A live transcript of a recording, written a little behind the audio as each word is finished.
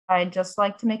I'd just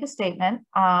like to make a statement.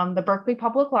 The Berkeley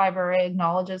Public Library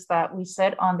acknowledges that we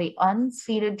sit on the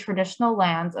unceded traditional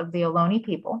lands of the Ohlone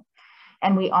people,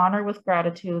 and we honor with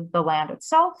gratitude the land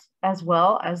itself, as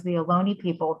well as the Ohlone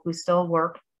people who still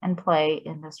work and play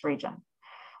in this region.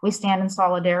 We stand in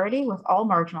solidarity with all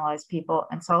marginalized people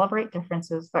and celebrate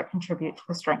differences that contribute to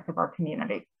the strength of our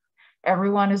community.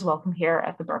 Everyone is welcome here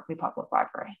at the Berkeley Public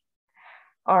Library.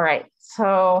 All right,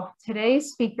 so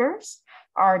today's speakers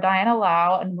are Diana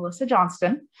Liao and Melissa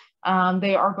Johnston.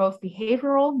 They are both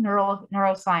behavioral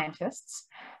neuroscientists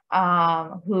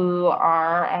who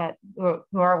are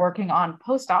working on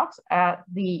postdocs at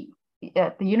the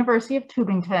University of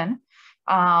Tübingen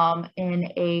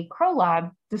in a crow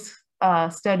lab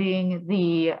studying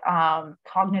the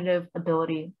cognitive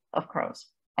ability of crows.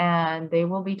 And they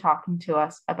will be talking to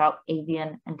us about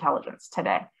avian intelligence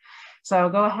today. So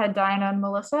go ahead, Diana and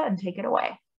Melissa, and take it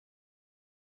away.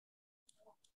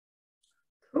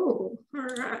 Cool, all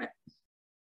right.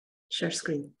 Share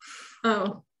screen.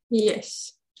 Oh,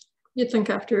 yes. You'd think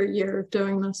after a year of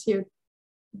doing this, you'd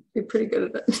be pretty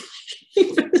good at it.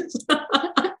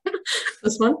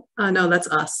 This one? No, that's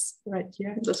us right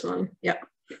here. This one. Yep.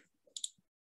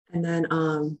 And then,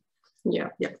 yeah.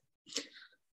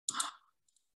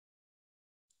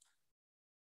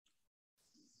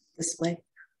 Display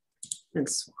and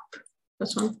swap.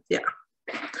 This one? Yeah.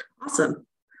 Awesome.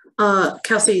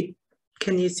 Kelsey,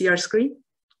 can you see our screen?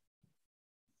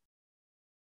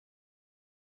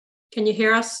 Can you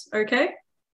hear us okay?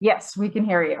 Yes, we can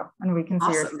hear you and we can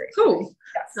see your screen. Cool.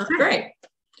 Yes. Okay. Great.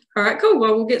 All right, cool.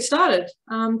 Well, we'll get started.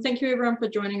 Thank you everyone for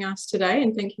joining us today,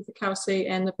 and thank you for Kelsey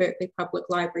and the Berkeley Public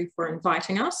Library for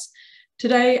inviting us.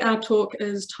 Today, our talk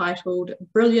is titled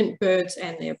Brilliant Birds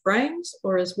and Their Brains,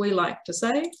 or as we like to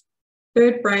say,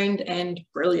 bird-brained and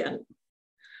brilliant.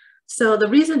 So the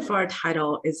reason for our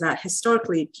title is that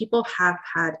historically, people have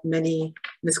had many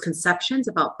misconceptions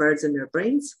about birds and their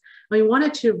brains. We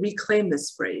wanted to reclaim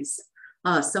this phrase.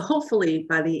 So hopefully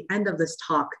by the end of this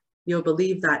talk, you'll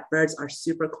believe that birds are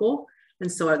super cool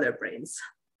and so are their brains.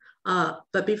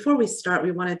 But before we start,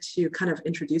 we wanted to kind of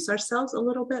introduce ourselves a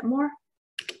little bit more.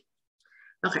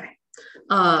 Okay,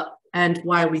 and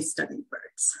why we study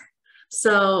birds.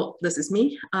 So this is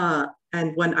me,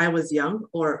 and when I was young,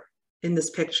 or in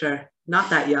this picture, not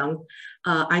that young,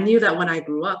 I knew that when I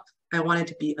grew up, I wanted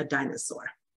to be a dinosaur.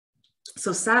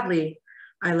 So sadly,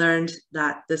 I learned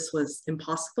that this was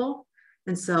impossible.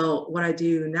 And so what I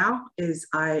do now is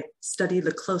I study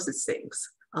the closest things,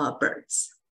 birds.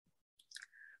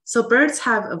 So birds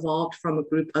have evolved from a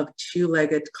group of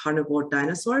two-legged carnivore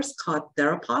dinosaurs called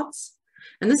theropods.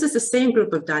 And this is the same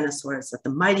group of dinosaurs that the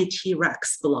mighty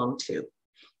T-Rex belonged to,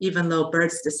 even though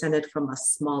birds descended from a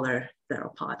smaller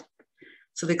theropod.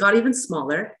 So they got even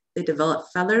smaller, they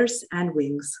developed feathers and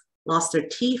wings, lost their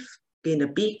teeth, gained a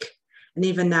beak, and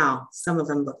even now, some of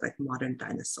them look like modern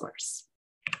dinosaurs.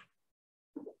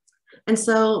 And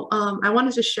so I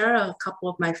wanted to share a couple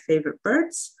of my favorite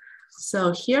birds.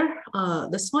 So here,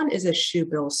 this one is a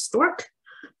shoebill stork,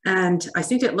 and I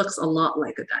think it looks a lot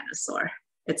like a dinosaur.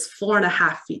 It's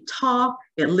 4.5 feet tall,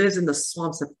 it lives in the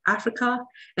swamps of Africa,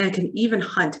 and it can even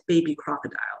hunt baby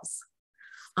crocodiles.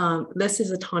 This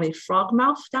is a tawny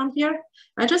frogmouth down here.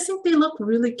 I just think they look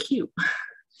really cute.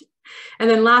 And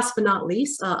then last but not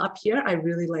least, up here, I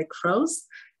really like crows,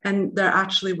 and they're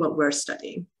actually what we're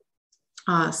studying.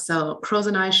 So crows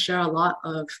and I share a lot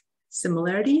of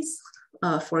similarities.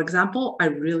 For example, I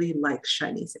really like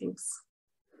shiny things.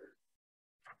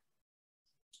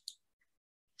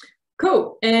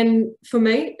 Cool. And for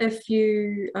me, if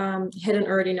you hadn't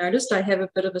already noticed, I have a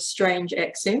bit of a strange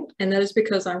accent, and that is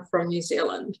because I'm from New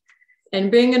Zealand.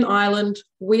 And being an island,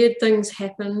 weird things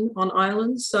happen on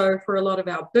islands. So for a lot of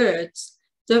our birds,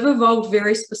 they've evolved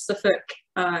very specific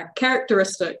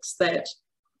characteristics that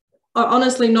are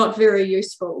honestly not very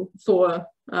useful for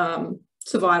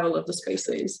survival of the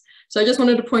species. So I just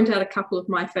wanted to point out a couple of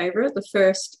my favorite. The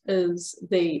first is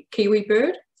the kiwi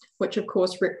bird, which of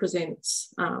course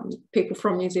represents people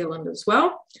from New Zealand as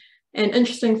well. An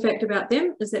interesting fact about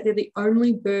them is that they're the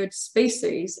only bird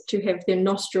species to have their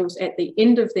nostrils at the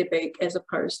end of their beak as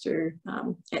opposed to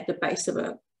at the base of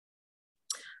it.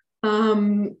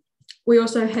 We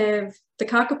also have the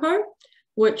kakapo,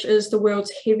 which is the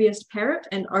world's heaviest parrot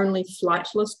and only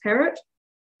flightless parrot,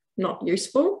 not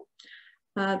useful.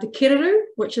 The kiraru,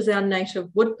 which is our native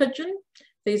wood pigeon.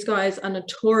 These guys are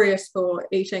notorious for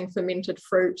eating fermented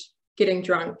fruit, getting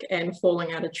drunk and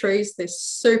falling out of trees. They're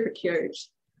super cute.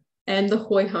 And the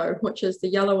hoiho, which is the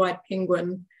yellow-eyed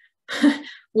penguin,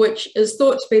 which is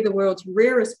thought to be the world's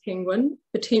rarest penguin,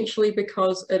 potentially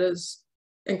because it is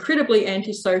incredibly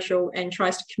antisocial and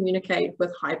tries to communicate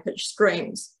with high-pitched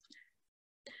screams.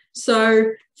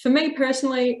 So for me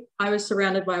personally, I was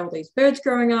surrounded by all these birds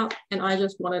growing up, and I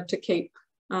just wanted to keep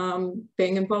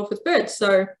being involved with birds.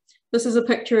 So this is a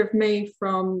picture of me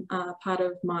from part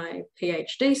of my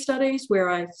PhD studies, where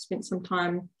I spent some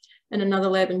time in another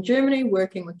lab in Germany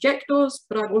working with jackdaws,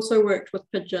 but I've also worked with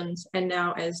pigeons, and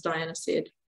now, as Diana said,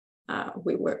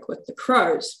 we work with the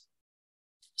crows.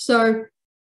 So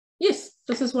yes,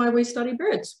 this is why we study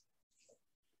birds.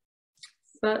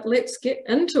 But let's get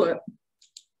into it.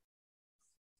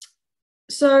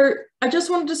 So I just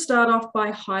wanted to start off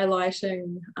by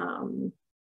highlighting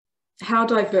how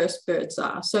diverse birds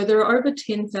are. So there are over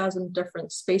 10,000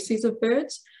 different species of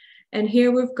birds. And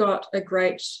here we've got a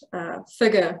great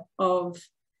figure of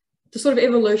the sort of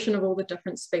evolution of all the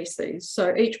different species.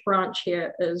 So each branch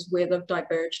here is where they've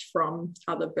diverged from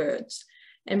other birds.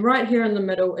 And right here in the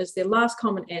middle is their last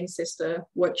common ancestor,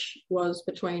 which was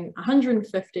between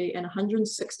 150 and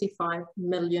 165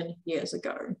 million years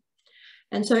ago.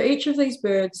 And so each of these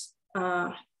birds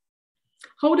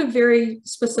hold a very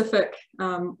specific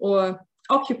or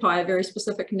occupy a very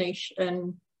specific niche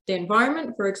in the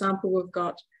environment. For example, we've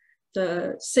got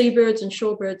the seabirds and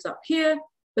shorebirds up here,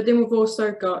 but then we've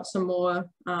also got some more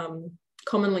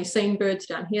commonly seen birds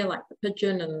down here, like the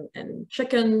pigeon and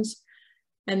chickens.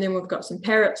 And then we've got some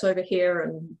parrots over here.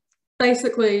 And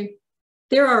basically,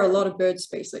 there are a lot of bird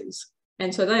species.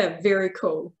 And so they are very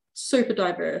cool, super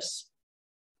diverse.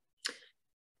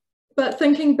 But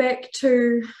thinking back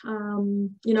to,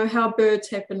 you know, how birds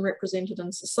have been represented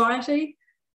in society,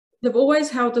 they've always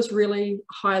held this really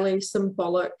highly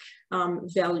symbolic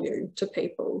value to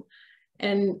people.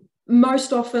 And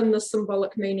most often the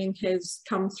symbolic meaning has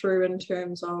come through in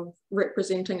terms of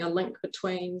representing a link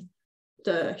between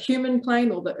the human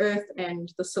plane or the earth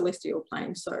and the celestial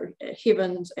plane. So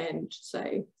heavens and,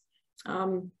 say,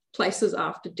 places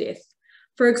after death.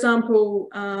 For example,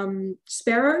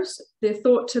 sparrows, they're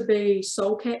thought to be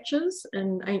soul catchers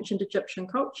in ancient Egyptian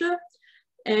culture.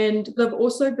 And they've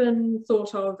also been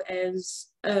thought of as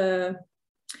a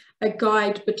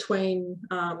guide between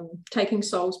taking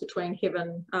souls between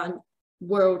heaven,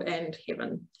 world and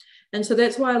heaven. And so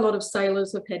that's why a lot of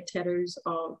sailors have had tattoos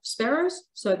of sparrows,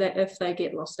 so that if they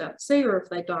get lost out at sea or if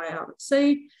they die out at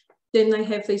sea, then they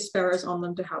have these sparrows on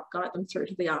them to help guide them through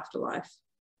to the afterlife.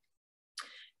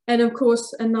 And of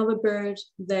course, another bird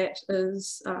that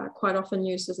is quite often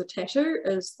used as a tattoo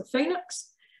is the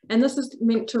phoenix. And this is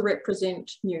meant to represent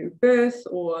new birth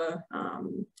or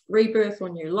rebirth or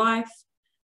new life.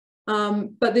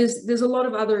 But there's a lot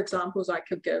of other examples I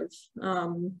could give.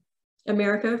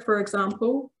 America, for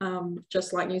example,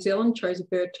 just like New Zealand, chose a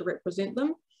bird to represent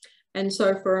them. And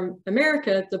so for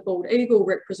America, the bald eagle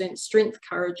represents strength,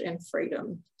 courage, and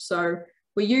freedom. So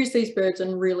we use these birds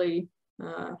in really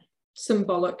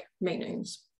symbolic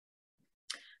meanings.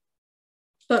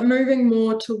 But moving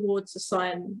more towards the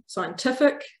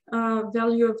scientific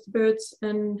value of the birds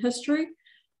in history,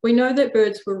 we know that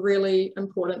birds were really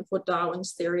important for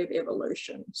Darwin's theory of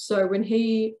evolution. So when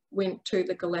he went to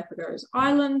the Galapagos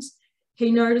Islands, he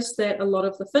noticed that a lot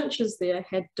of the finches there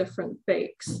had different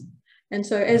beaks. And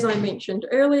so, as I mentioned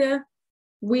earlier,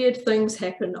 weird things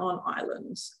happen on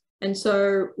islands. And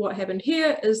so what happened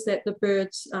here is that the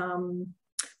birds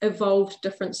evolved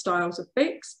different styles of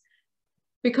beaks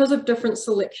because of different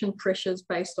selection pressures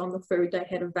based on the food they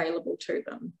had available to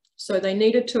them. So they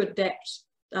needed to adapt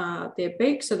their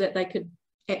beak so that they could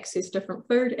access different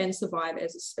food and survive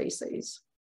as a species.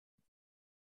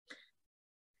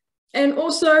 And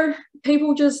also,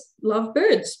 people just love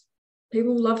birds.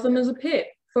 People love them as a pet.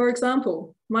 For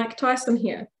example, Mike Tyson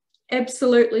here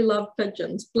absolutely loved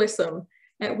pigeons, bless him.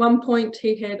 At one point,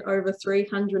 he had over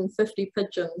 350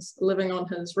 pigeons living on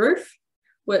his roof,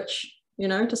 which, you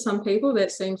know, to some people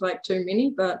that seems like too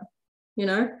many, but, you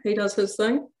know, he does his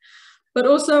thing. But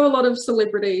also a lot of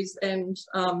celebrities and,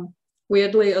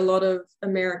 weirdly, a lot of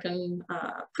American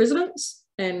presidents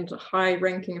and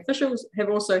high-ranking officials have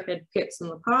also had pets in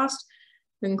the past,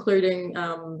 including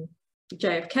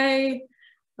JFK,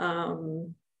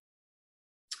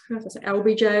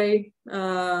 LBJ,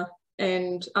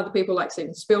 and other people like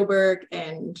Steven Spielberg,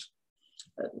 and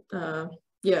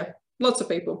yeah, lots of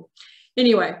people.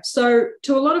 Anyway, so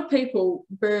to a lot of people,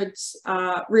 birds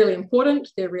are really important,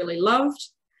 they're really loved,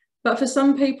 but for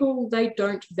some people, they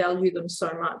don't value them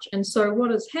so much. And so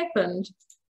what has happened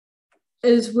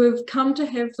is we've come to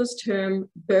have this term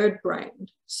bird brain.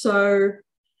 So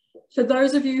for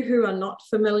those of you who are not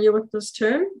familiar with this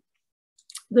term,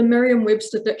 the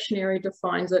Merriam-Webster dictionary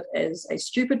defines it as a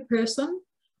stupid person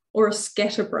or a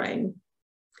scatterbrain.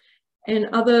 And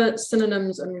other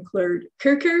synonyms include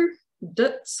cuckoo,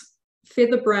 ditz,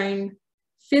 featherbrain,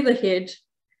 featherhead,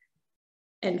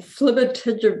 and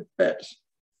flibbertigibbet.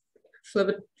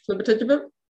 Flibbertigibbet.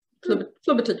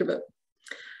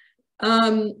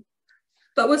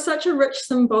 But with such a rich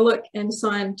symbolic and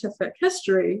scientific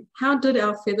history, how did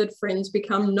our feathered friends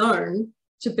become known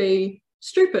to be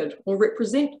stupid or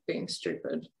represent being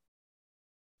stupid?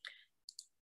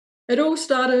 It all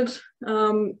started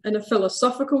in a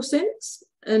philosophical sense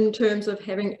in terms of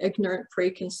having ignorant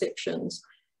preconceptions.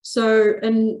 So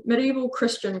in medieval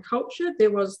Christian culture,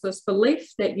 there was this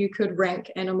belief that you could rank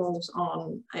animals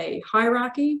on a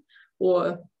hierarchy,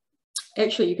 or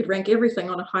actually you could rank everything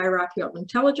on a hierarchy of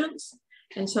intelligence.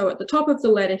 And so at the top of the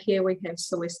ladder here, we have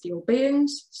celestial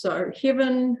beings. So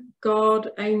heaven, God,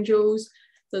 angels,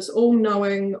 this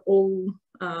all-knowing, all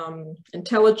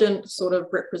intelligent sort of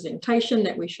representation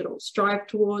that we should all strive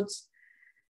towards.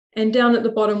 And down at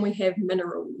the bottom, we have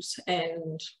minerals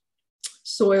and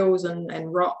soils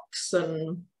and rocks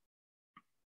and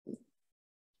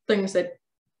things that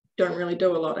don't really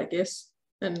do a lot, I guess,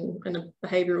 in a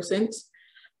behavioral sense.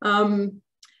 And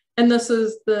this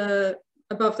is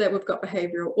above that, we've got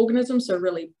behavioral organisms, so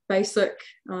really basic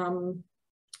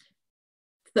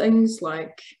things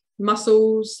like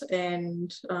mussels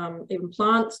and even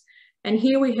plants. And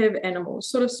here we have animals,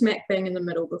 sort of smack bang in the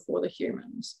middle before the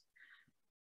humans.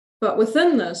 But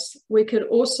within this, we could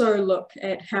also look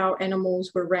at how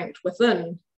animals were ranked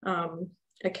within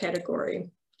a category.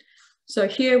 So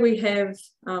here we have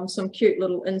some cute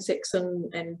little insects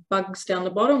and bugs down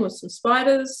the bottom with some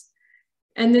spiders.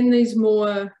 And then these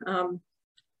more,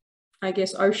 I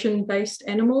guess, ocean-based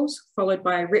animals, followed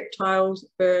by reptiles,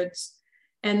 birds,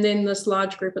 and then this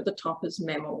large group at the top is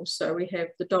mammals. So we have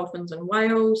the dolphins and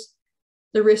whales,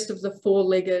 the rest of the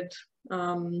four-legged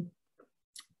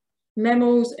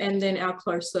mammals, and then our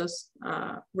closest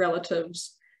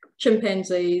relatives,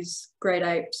 chimpanzees, great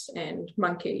apes, and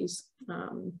monkeys.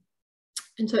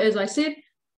 And so, as I said,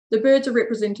 the birds are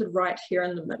represented right here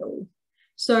in the middle.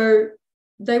 So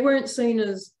they weren't seen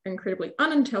as incredibly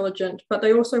unintelligent, but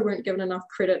they also weren't given enough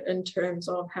credit in terms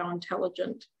of how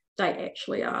intelligent they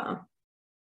actually are.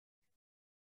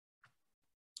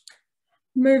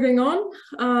 Moving on,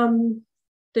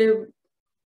 fair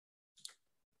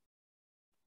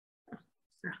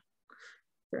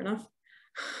enough.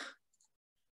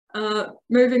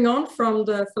 Moving on from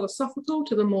the philosophical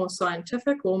to the more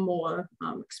scientific or more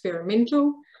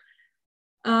experimental.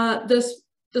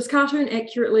 This cartoon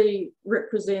accurately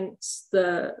represents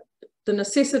the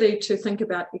necessity to think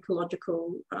about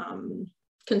ecological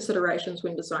considerations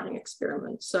when designing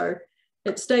experiments. So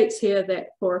it states here that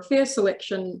for a fair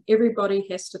selection, everybody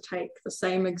has to take the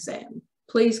same exam.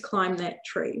 Please climb that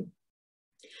tree.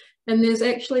 And there's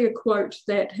actually a quote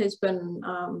that has been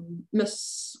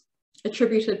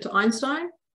misattributed to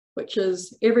Einstein, which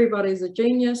is, everybody's a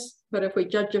genius, but if we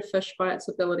judge a fish by its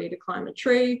ability to climb a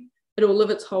tree, it'll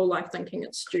live its whole life thinking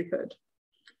it's stupid.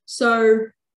 So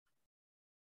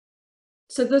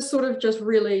this sort of just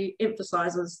really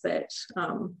emphasizes that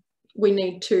we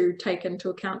need to take into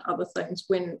account other things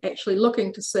when actually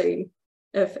looking to see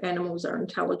if animals are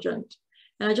intelligent.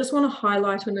 And I just want to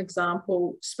highlight an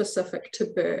example specific to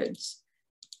birds.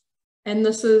 And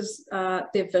this is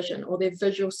their vision or their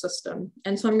visual system.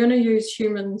 And so I'm going to use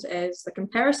humans as the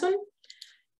comparison.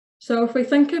 So if we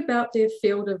think about their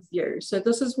field of view, so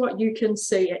this is what you can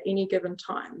see at any given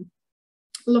time.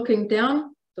 Looking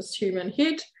down this human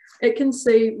head, it can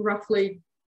see roughly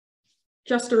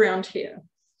just around here.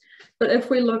 But if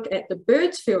we look at the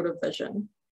bird's field of vision,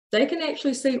 they can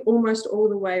actually see almost all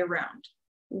the way around,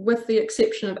 with the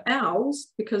exception of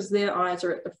owls, because their eyes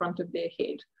are at the front of their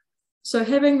head. So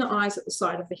having the eyes at the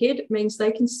side of the head means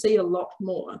they can see a lot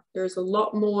more. There's a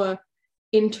lot more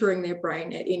entering their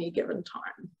brain at any given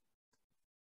time.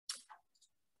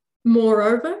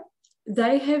 Moreover,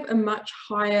 they have a much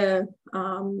higher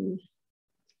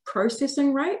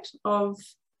processing rate of,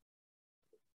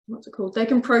 what's it called? They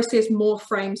can process more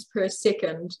frames per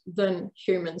second than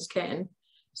humans can.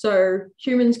 So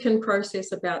humans can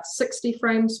process about 60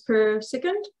 frames per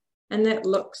second, and that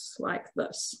looks like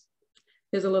this.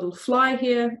 There's a little fly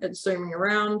here, it's zooming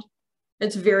around,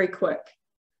 it's very quick.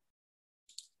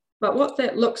 But what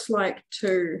that looks like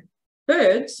to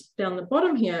birds down the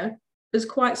bottom here is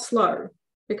quite slow,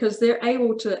 because they're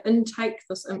able to intake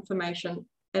this information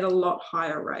at a lot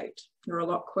higher rate, or a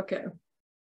lot quicker.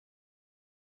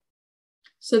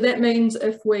 So that means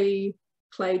if we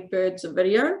played birds a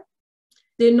video,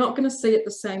 they're not going to see it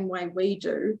the same way we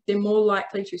do. They're more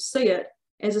likely to see it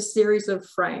as a series of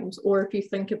frames, or if you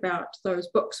think about those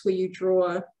books where you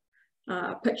draw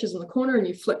pictures in the corner and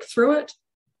you flick through it,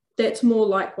 that's more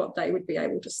like what they would be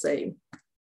able to see.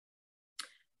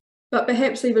 But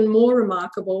perhaps even more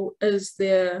remarkable is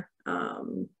their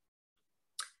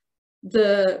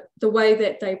the way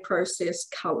that they process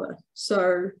color.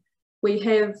 So we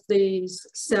have these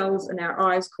cells in our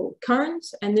eyes called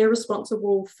cones, and they're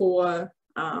responsible for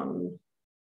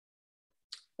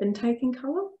intaking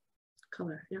color.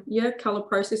 Color, yeah. Yeah, color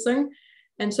processing.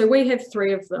 And so we have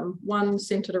 3 of them, one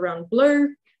centered around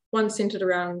blue, one centered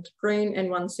around green,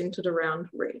 and one centered around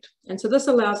red. And so this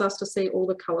allows us to see all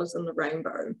the colors in the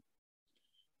rainbow.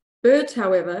 Birds,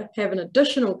 however, have an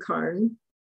additional cone,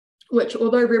 which,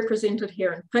 although represented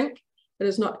here in pink, it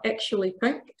is not actually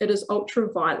pink, it is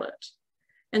ultraviolet.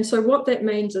 And so what that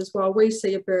means is, while we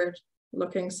see a bird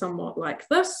looking somewhat like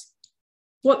this,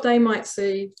 what they might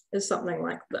see is something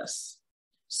like this.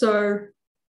 So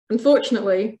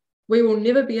unfortunately, we will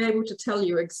never be able to tell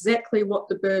you exactly what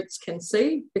the birds can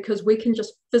see, because we can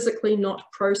just physically not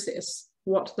process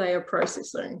what they are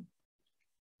processing.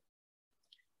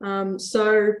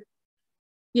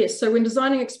 Yes, so when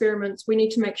designing experiments, we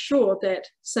need to make sure that,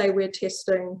 say we're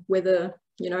testing whether,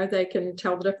 you know, they can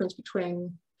tell the difference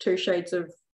between 2 shades of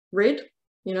red.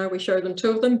 You know, we show them 2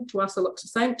 of them, to us it looks the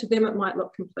same, to them it might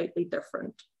look completely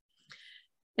different.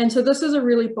 And so this is a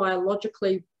really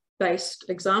biologically based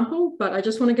example, but I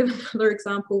just want to give another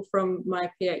example from my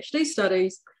PhD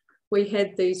studies. We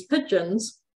had these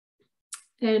pigeons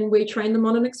and we trained them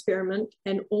on an experiment,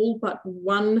 and all but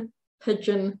 1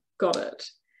 pigeon got it.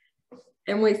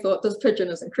 And we thought, this pigeon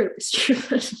is incredibly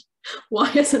stupid.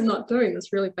 Why is it not doing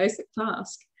this really basic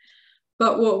task?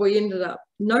 But what we ended up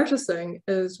noticing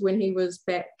is, when he was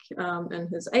back in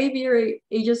his aviary,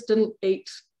 he just didn't eat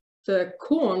the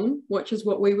corn, which is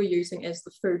what we were using as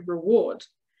the food reward.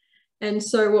 And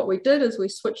so what we did is we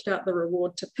switched out the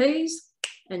reward to peas,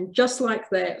 and just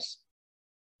like that,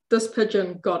 this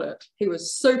pigeon got it. He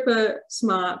was super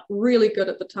smart, really good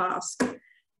at the task.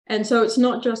 And so it's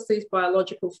not just these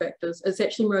biological factors, it's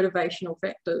actually motivational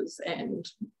factors and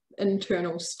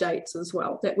internal states as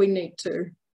well that we need to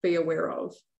be aware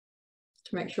of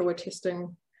to make sure we're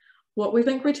testing what we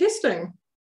think we're testing.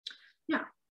 Yeah.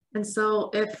 And so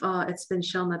if it's been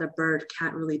shown that a bird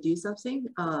can't really do something,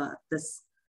 this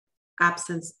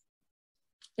absence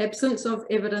of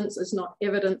evidence is not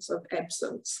evidence of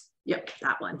absence. Yep,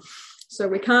 that one. So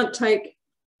we can't take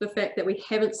the fact that we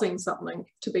haven't seen something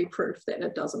to be proof that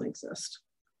it doesn't exist.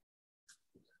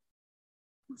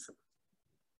 Awesome.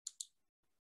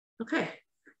 Okay,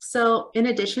 so in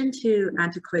addition to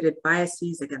antiquated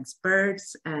biases against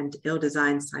birds and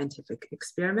ill-designed scientific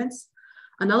experiments,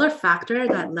 another factor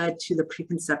that led to the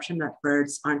preconception that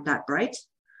birds aren't that bright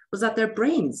was that their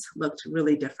brains looked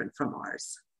really different from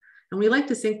ours. And we like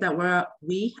to think that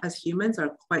we as humans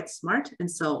are quite smart,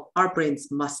 and so our brains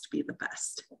must be the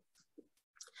best.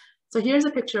 So here's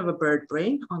a picture of a bird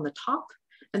brain on the top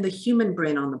and the human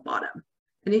brain on the bottom.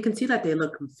 And you can see that they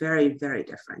look very, very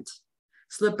different.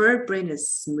 So the bird brain is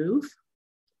smooth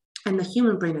and the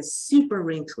human brain is super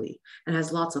wrinkly and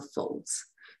has lots of folds.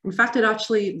 In fact, it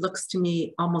actually looks to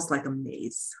me almost like a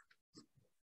maze.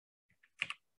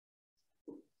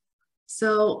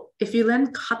 So if you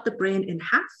then cut the brain in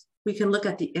half, we can look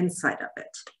at the inside of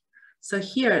it. So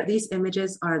here, these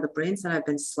images are the brains that have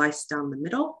been sliced down the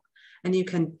middle, and you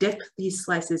can dip these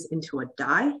slices into a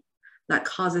dye that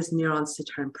causes neurons to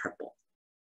turn purple.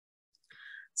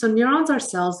 So neurons are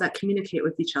cells that communicate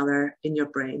with each other in your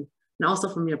brain, and also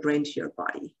from your brain to your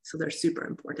body. So they're super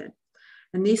important.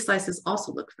 And these slices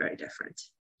also look very different.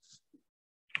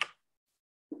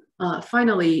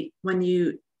 Finally, when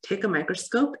you take a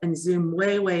microscope and zoom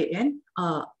way, way in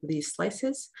these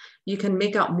slices, you can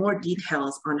make out more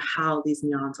details on how these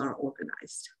neurons are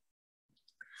organized.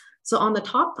 So on the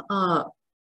top,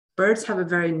 birds have a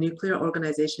very nuclear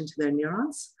organization to their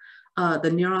neurons.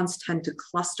 The neurons tend to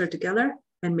cluster together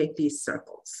and make these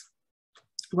circles.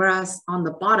 Whereas on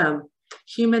the bottom,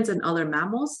 humans and other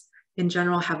mammals in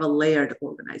general have a layered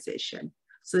organization.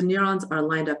 So the neurons are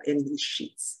lined up in these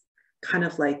sheets, kind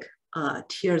of like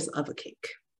tiers of a cake.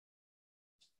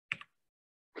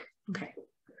 Okay,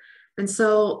 and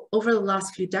so over the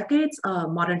last few decades,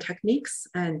 modern techniques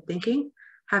and thinking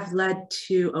have led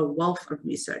to a wealth of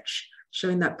research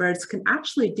showing that birds can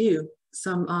actually do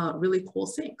some really cool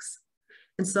things.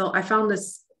 And so I found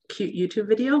this cute YouTube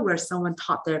video where someone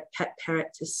taught their pet parrot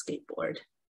to skateboard.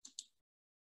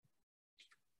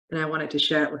 And I wanted to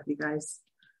share it with you guys.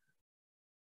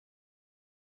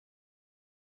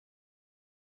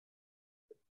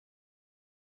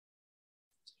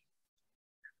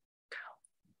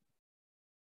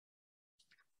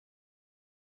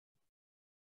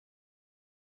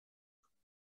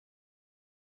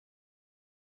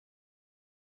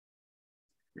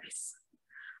 Nice.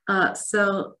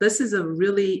 So this is a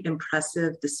really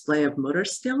impressive display of motor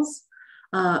skills.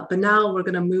 But now we're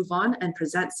going to move on and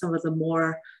present some of the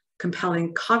more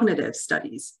compelling cognitive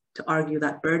studies to argue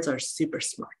that birds are super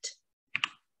smart.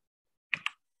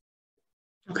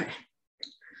 Okay,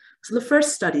 so the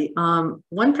first study,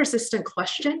 one persistent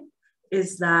question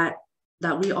is that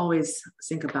we always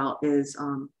think about is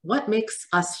what makes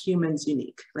us humans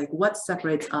unique? Like what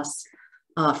separates us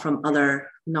from other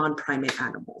non-primate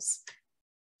animals?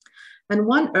 And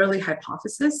one early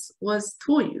hypothesis was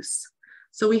tool use.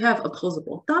 So we have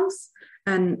opposable thumbs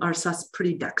and are thus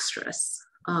pretty dexterous.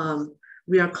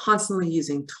 We are constantly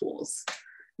using tools.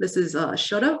 This is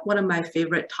Shota, one of my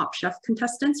favorite Top Chef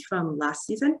contestants from last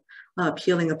season,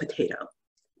 peeling a potato.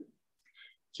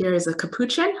 Here is a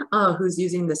capuchin who's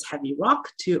using this heavy rock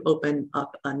to open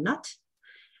up a nut.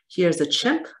 Here's a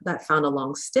chimp that found a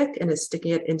long stick and is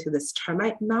sticking it into this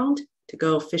termite mound to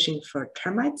go fishing for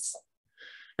termites.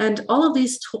 And all of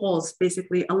these tools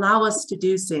basically allow us to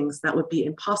do things that would be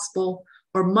impossible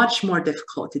or much more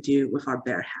difficult to do with our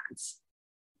bare hands.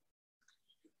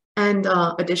 And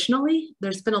additionally,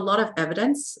 there's been a lot of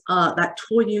evidence that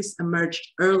tool use emerged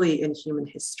early in human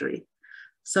history.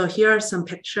 So here are some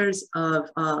pictures of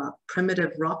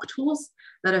primitive rock tools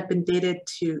that have been dated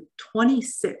to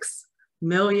 26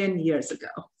 million years ago.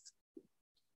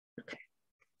 Okay.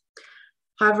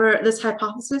 However, this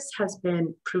hypothesis has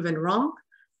been proven wrong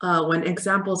when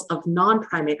examples of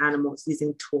non-primate animals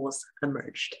using tools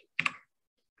emerged.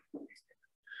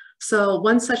 So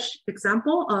one such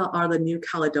example are the New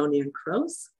Caledonian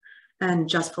crows. And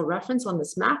just for reference on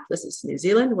this map, this is New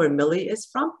Zealand, where Millie is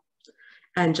from.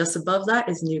 And just above that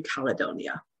is New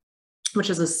Caledonia,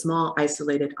 which is a small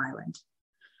isolated island.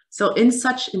 So in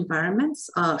such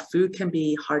environments, food can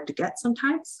be hard to get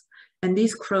sometimes. And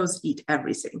these crows eat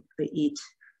everything. They eat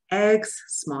eggs,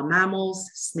 small mammals,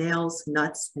 snails,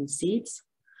 nuts, and seeds.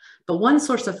 But one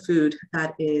source of food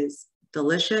that is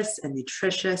delicious and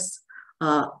nutritious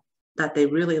that they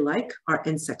really like are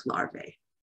insect larvae.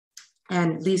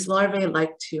 And these larvae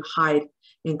like to hide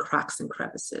in cracks and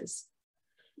crevices.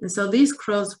 And so these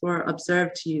crows were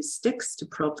observed to use sticks to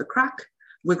probe the crack,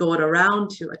 wiggle it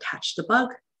around to attach the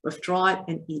bug, withdraw it,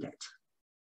 and eat it.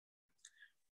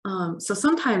 So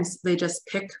sometimes they just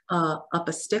pick up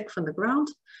a stick from the ground,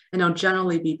 and it'll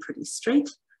generally be pretty straight.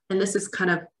 And this is kind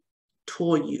of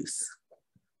tool use.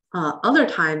 Other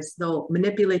times, they'll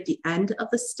manipulate the end of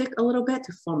the stick a little bit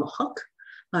to form a hook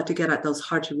to get at those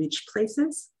hard to reach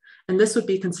places. And this would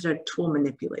be considered tool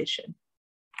manipulation.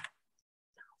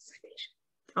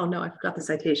 Oh no, I forgot the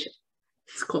citation.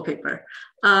 It's a cool paper.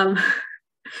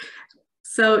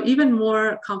 So even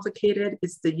more complicated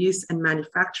is the use and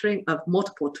manufacturing of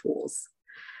multiple tools,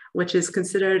 which is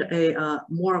considered a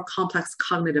more complex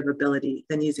cognitive ability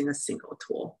than using a single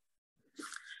tool.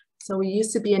 So we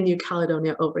used to be in New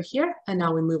Caledonia over here, and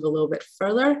now we move a little bit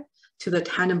further to the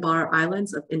Tanimbar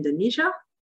Islands of Indonesia,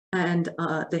 and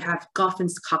they have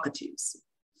Goffin's cockatoos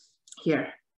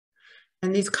here.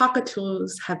 And these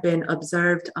cockatoos have been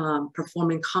observed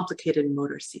performing complicated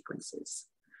motor sequences.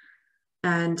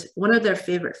 And one of their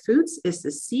favorite foods is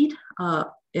the seed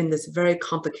in this very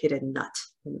complicated nut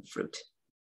in the fruit.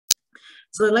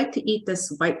 So they like to eat this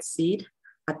white seed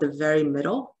at the very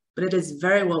middle, but it is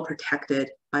very well protected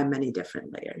by many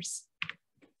different layers.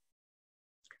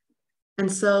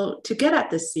 And so to get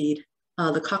at this seed,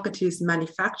 the cockatoos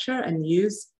manufacture and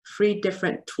use 3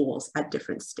 different tools at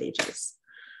different stages.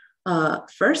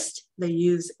 First, they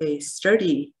use a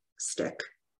sturdy stick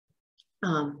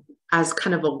as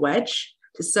kind of a wedge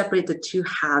to separate the 2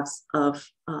 halves of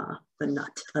the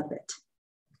nut a bit.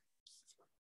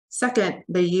 Second,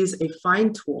 they use a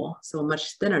fine tool, so a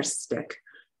much thinner stick,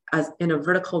 as in a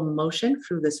vertical motion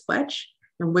through this wedge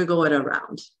and wiggle it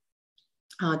around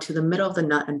to the middle of the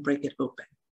nut and break it open.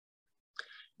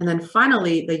 And then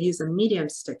finally, they use a medium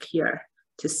stick here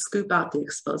to scoop out the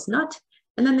exposed nut,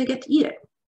 and then they get to eat it.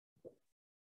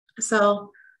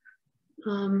 So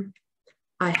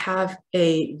I have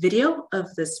a video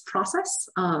of this process.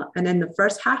 And in the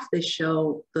first half, they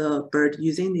show the bird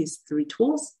using these 3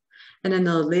 tools. And in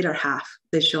the later half,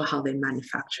 they show how they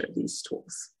manufacture these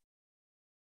tools.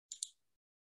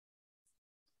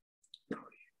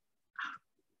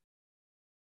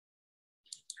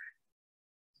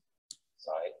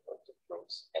 Side of the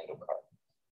fruit's endocarp.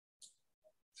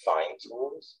 Fine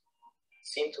tools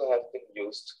seem to have been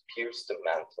used to pierce the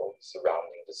mantle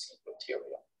surrounding the seed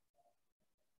material.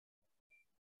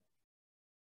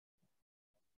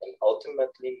 And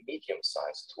ultimately,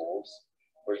 medium-sized tools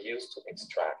were used to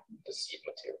extract the seed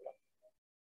material.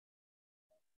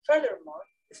 Furthermore,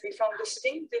 They found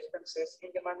distinct differences in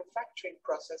the manufacturing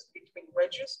process between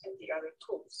wedges and the other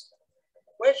tools.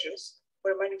 Wedges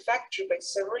were manufactured by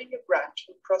severing a branch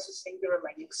and processing the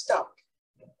remaining stump.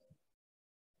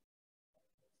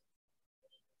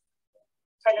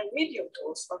 Fine and medium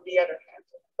tools, on the other hand,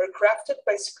 were crafted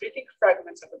by splitting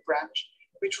fragments of a branch,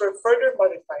 which were further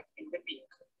modified in the beak.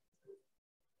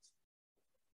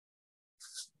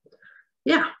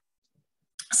 Yeah.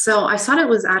 So I thought it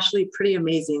was actually pretty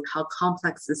amazing how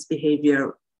complex this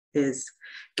behavior is,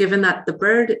 given that the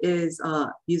bird is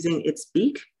using its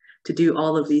beak to do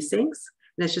all of these things,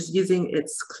 and it's just using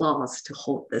its claws to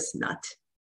hold this nut.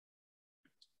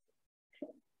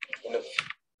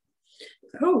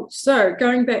 Cool. So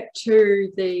going back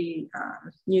to the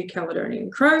New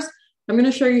Caledonian crows, I'm going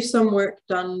to show you some work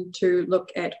done to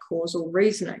look at causal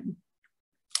reasoning.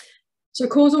 So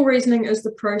causal reasoning is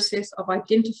the process of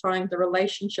identifying the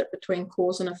relationship between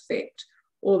cause and effect,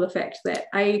 or the fact that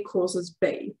A causes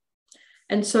B.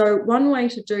 And so one way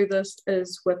to do this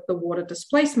is with the water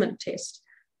displacement test,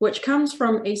 which comes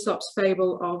from Aesop's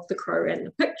fable of the crow and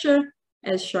the pitcher,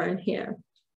 as shown here.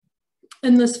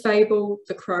 In this fable,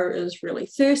 the crow is really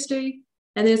thirsty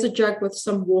and there's a jug with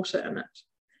some water in it.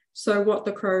 So what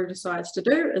the crow decides to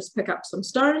do is pick up some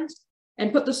stones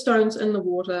and put the stones in the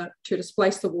water to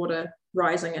displace the water,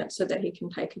 rising it so that he can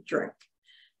take a drink.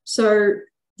 So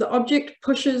the object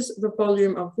pushes the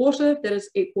volume of water that is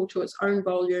equal to its own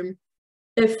volume.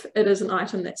 If it is an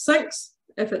item that sinks,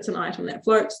 if it's an item that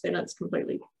floats, then it's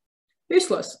completely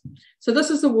useless. So this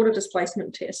is the water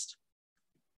displacement test.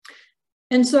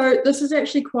 And so this is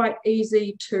actually quite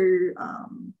easy to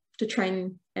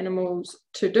train animals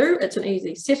to do. It's an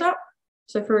easy setup.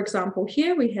 So for example,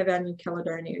 here we have our New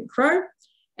Caledonian crow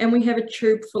and we have a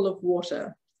tube full of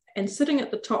water. And sitting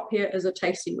at the top here is a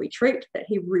tasty wee treat that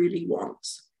he really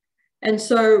wants. And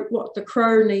so what the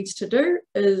crow needs to do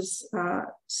is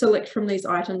select from these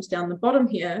items down the bottom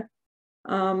here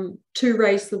to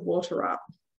raise the water up.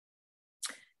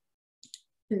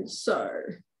 And so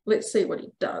let's see what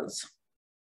he does.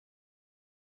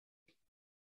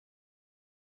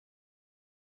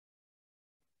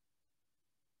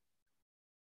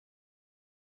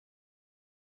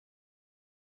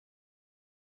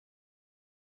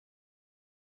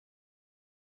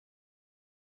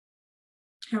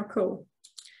 How cool.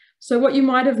 So what you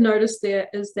might have noticed there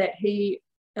is that he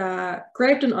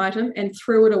grabbed an item and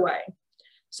threw it away.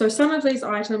 So some of these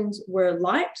items were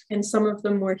light and some of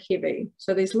them were heavy.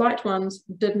 So these light ones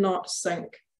did not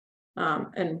sink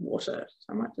in water.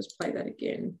 So I might just play that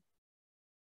again.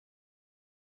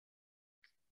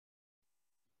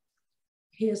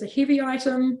 Here's a heavy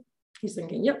item. He's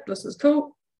thinking, yep, this is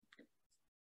cool.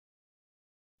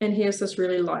 And here's this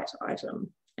really light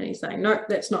item. And he's saying, nope,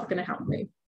 that's not going to help me.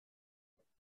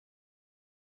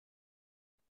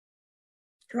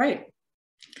 Great.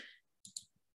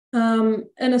 In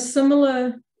a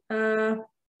similar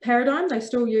paradigm, they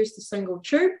still used the single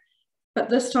tube, but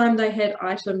this time they had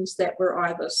items that were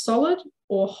either solid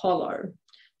or hollow.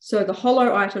 So the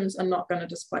hollow items are not going to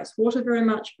displace water very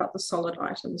much, but the solid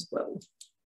items will.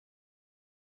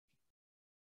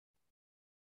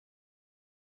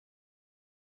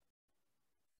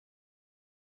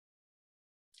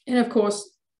 And of course,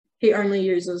 he only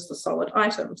uses the solid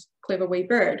items. Clever wee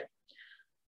bird.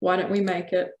 Why don't we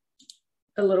make it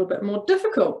a little bit more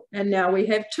difficult? And now we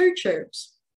have two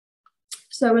tubes.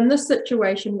 So in this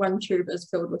situation, one tube is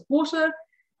filled with water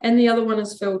and the other one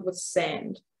is filled with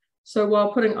sand. So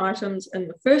while putting items in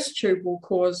the first tube will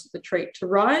cause the treat to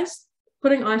rise,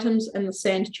 putting items in the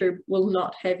sand tube will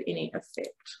not have any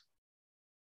effect.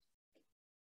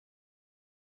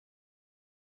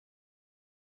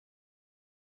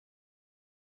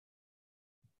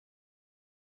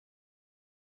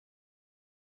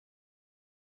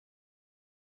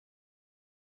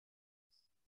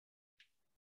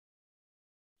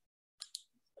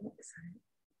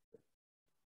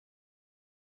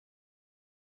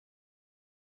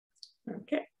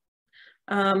 Okay,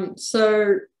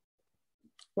 so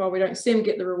while we don't see him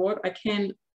get the reward, I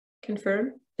can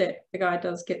confirm that the guy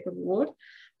does get the reward.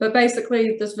 But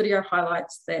basically, this video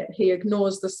highlights that he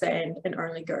ignores the sand and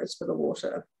only goes for the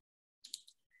water.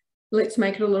 Let's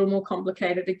make it a little more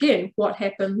complicated again. What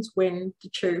happens when the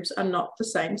tubes are not the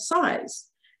same size?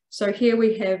 So here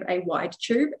we have a wide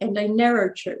tube and a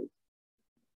narrow tube.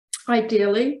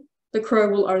 Ideally, the crow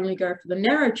will only go for the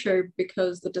narrow tube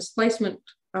because the displacement,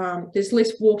 there's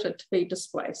less water to be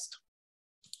displaced.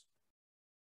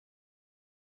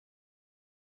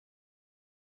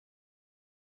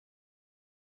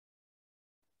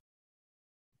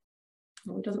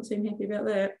 Oh, he doesn't seem happy about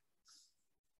that.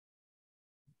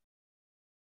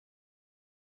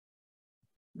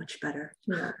 much better.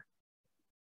 Yeah.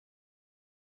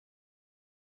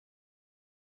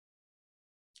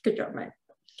 Good job, mate.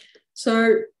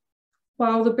 So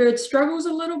while the bird struggles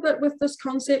a little bit with this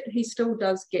concept, he still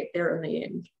does get there in the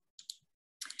end.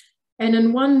 And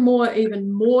in one more,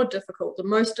 even more difficult, the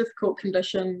most difficult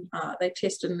condition they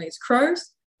tested in these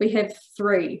crows, we have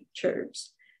 3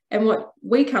 tubes. And what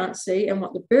we can't see and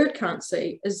what the bird can't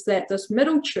see is that this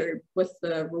middle tube with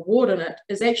the reward in it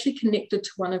is actually connected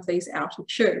to one of these outer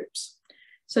tubes.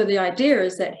 So the idea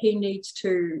is that he needs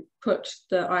to put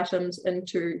the items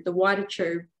into the wider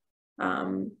tube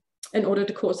in order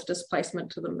to cause a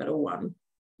displacement to the middle one.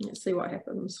 Let's see what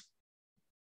happens.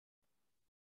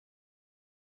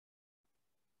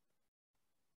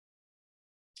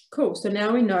 Cool, so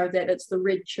now we know that it's the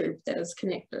red tube that is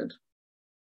connected.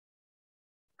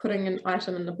 Putting an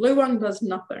item in the blue one does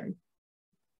nothing.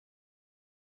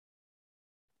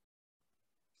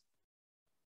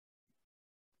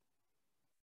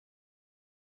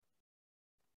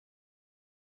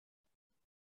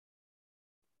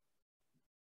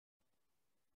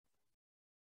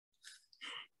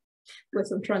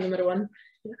 Yes, I'm trying the middle one.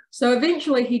 Yeah. So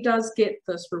eventually he does get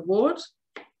this reward,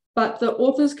 but the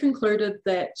authors concluded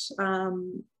that,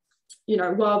 you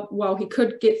know, while he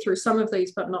could get through some of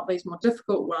these, but not these more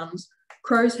difficult ones,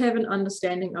 crows have an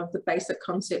understanding of the basic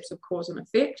concepts of cause and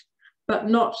effect, but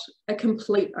not a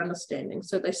complete understanding.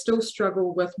 So they still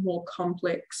struggle with more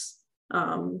complex,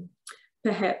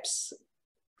 perhaps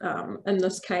in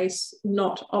this case,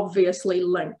 not obviously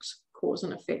linked cause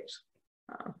and effect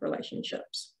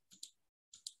relationships.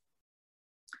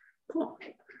 Cool.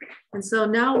 And so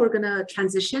now we're going to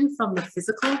transition from the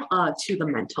physical to the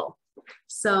mental.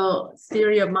 So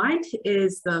theory of mind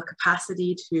is the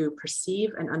capacity to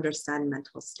perceive and understand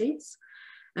mental states.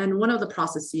 And one of the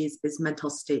processes is mental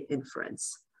state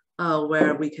inference,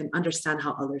 where we can understand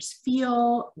how others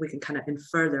feel, we can kind of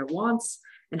infer their wants,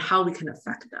 and how we can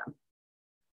affect them.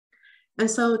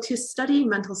 And so to study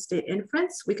mental state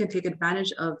inference, we can take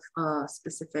advantage of a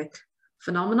specific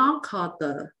phenomenon called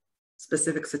the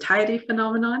specific satiety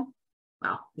phenomenon.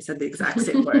 Wow, we said the exact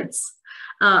same words.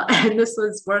 And this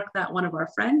was work that one of our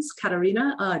friends,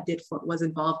 Katarina, was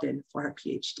involved in for her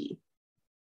PhD.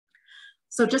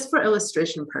 So just for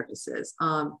illustration purposes,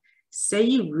 say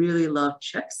you really love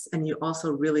chips and you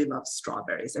also really love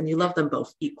strawberries and you love them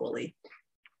both equally.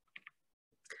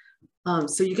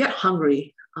 So you get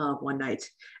hungry one night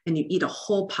and you eat a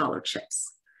whole pile of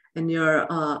chips and your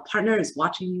partner is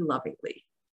watching you lovingly.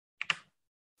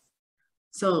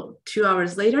 So 2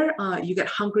 hours later, you get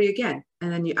hungry again, and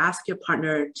then you ask your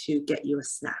partner to get you a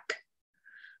snack.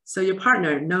 So your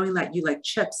partner, knowing that you like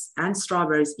chips and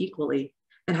strawberries equally,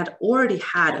 and had already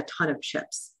had a ton of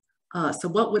chips, so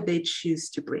what would they choose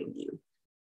to bring you?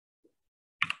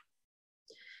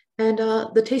 And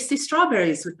the tasty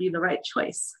strawberries would be the right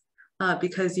choice,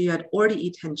 because you had already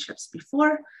eaten chips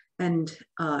before, and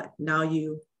now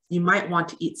you might want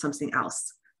to eat something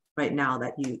else right now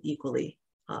that you equally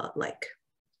like.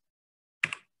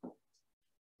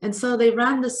 And so they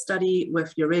ran this study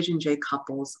with Eurasian jay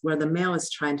couples where the male is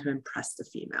trying to impress the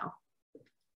female.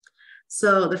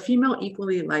 So the female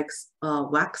equally likes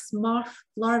wax moth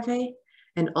larvae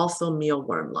and also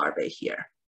mealworm larvae here.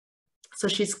 So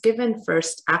she's given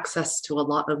first access to a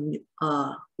lot of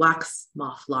wax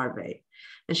moth larvae,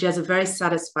 and she has a very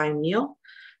satisfying meal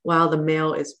while the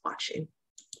male is watching.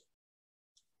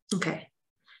 Okay,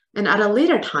 and at a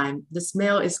later time, this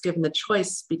male is given the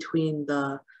choice between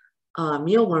the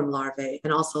mealworm larvae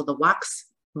and also the wax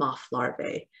moth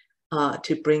larvae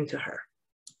to bring to her.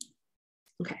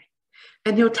 Okay,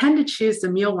 and he'll tend to choose the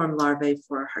mealworm larvae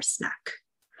for her snack.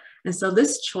 And so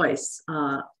this choice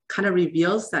kind of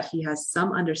reveals that he has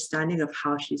some understanding of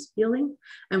how she's feeling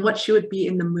and what she would be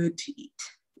in the mood to eat.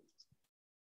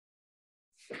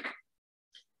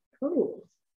 Cool.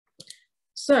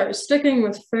 So sticking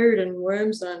with food and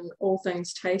worms and all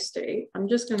things tasty, I'm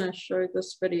just going to show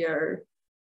this video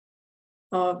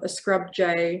of a scrub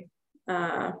jay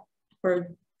or a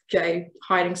jay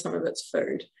hiding some of its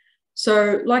food.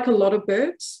 So like a lot of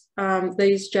birds,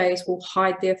 these jays will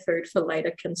hide their food for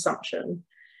later consumption.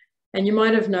 And you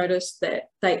might have noticed that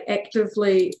they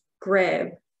actively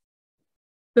grab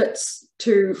bits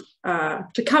to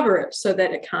cover it so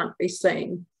that it can't be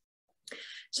seen.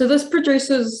 So this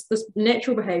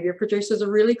natural behavior produces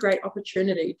a really great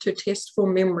opportunity to test for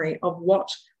memory of what,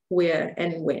 where,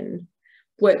 and when,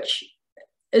 which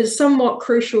is somewhat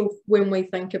crucial when we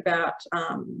think about,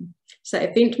 say,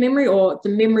 event memory or the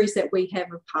memories that we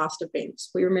have of past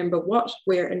events. We remember what,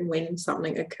 where, and when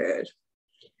something occurred.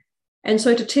 And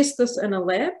so to test this in a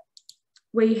lab,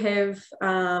 we have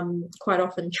quite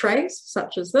often trays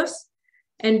such as this,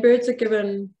 and birds are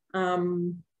given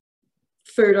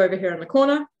food over here in the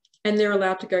corner, and they're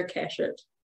allowed to go cache it.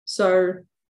 So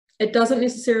it doesn't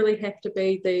necessarily have to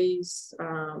be these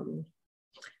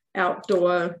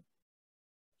outdoor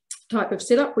type of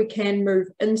setup. We can move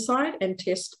inside and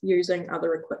test using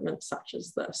other equipment such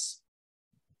as this.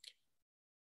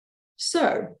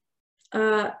 So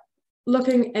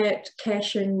looking at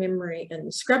caching memory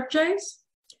in scrub jays,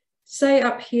 say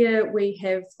up here we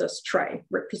have this tray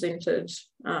represented.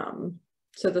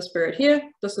 So this bird here,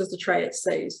 this is the tray it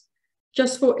sees.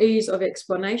 Just for ease of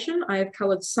explanation, I have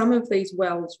coloured some of these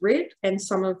wells red and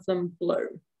some of them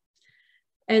blue.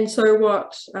 And so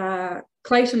what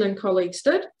Clayton and colleagues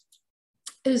did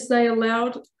is they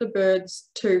allowed the birds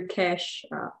to cache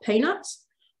peanuts,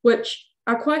 which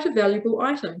are quite a valuable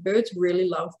item. Birds really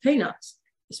love peanuts,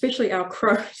 especially our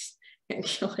crows,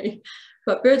 actually.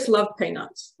 But birds love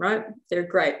peanuts, right? They're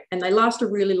great, and they last a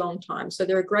really long time. So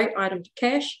they're a great item to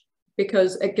cache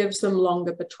because it gives them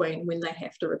longer between when they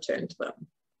have to return to them.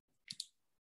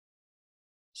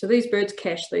 So these birds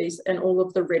cache these in all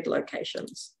of the red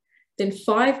locations. Then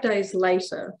 5 days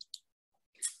later,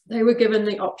 they were given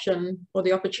the option or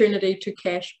the opportunity to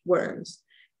cache worms.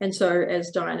 And so,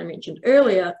 as Diana mentioned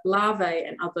earlier, larvae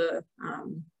and other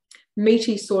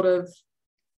meaty sort of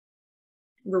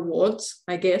rewards,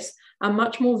 I guess, are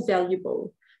much more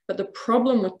valuable. But the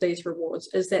problem with these rewards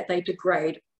is that they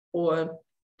degrade or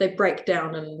they break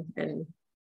down and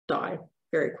die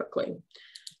very quickly.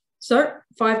 So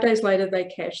 5 days later, they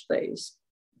cache these.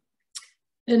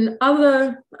 In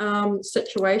other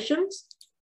situations,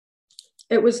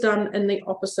 it was done in the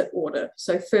opposite order.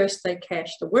 So first they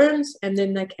cached the worms and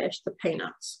then they cached the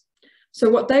peanuts. So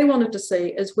what they wanted to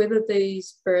see is whether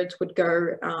these birds would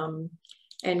go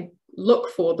and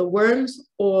look for the worms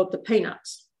or the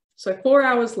peanuts. So 4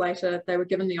 hours later, they were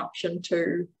given the option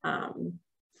to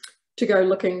go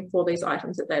looking for these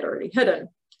items that they'd already hidden.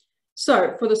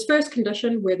 So for this first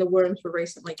condition where the worms were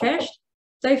recently cached,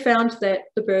 they found that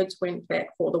the birds went back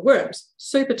for the worms.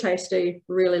 Super tasty,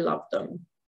 really loved them.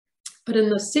 But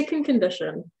in the second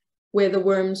condition, where the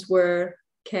worms were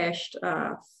cached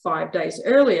 5 days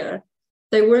earlier,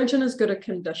 they weren't in as good a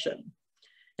condition.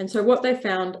 And so what they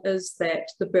found is that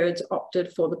the birds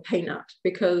opted for the peanut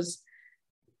because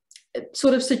it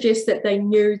sort of suggests that they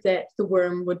knew that the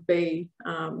worm would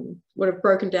have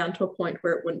broken down to a point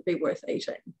where it wouldn't be worth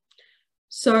eating.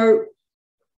 So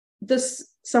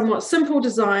this somewhat simple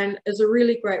design is a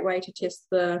really great way to test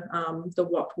the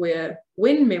what, where,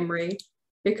 when memory,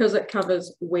 because it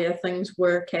covers where things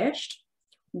were cached,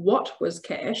 what was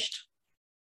cached,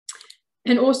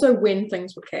 and also when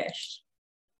things were cached.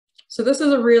 So this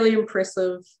is a really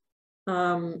impressive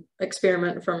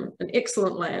experiment from an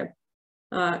excellent lab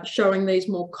showing these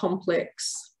more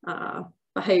complex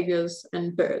behaviours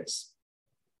in birds.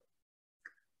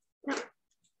 Yeah.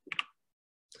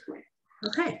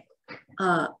 Okay,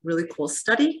 really cool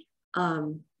study.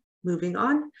 Moving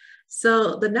on.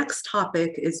 So the next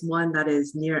topic is one that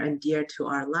is near and dear to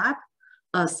our lab.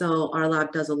 So our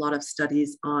lab does a lot of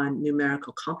studies on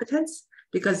numerical competence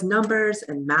because numbers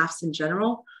and maths in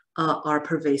general are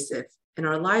pervasive in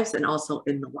our lives and also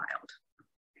in the wild.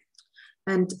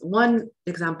 And one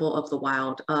example of the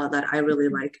wild that I really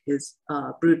like is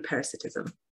brood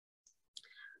parasitism.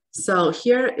 So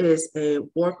here is a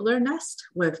warbler nest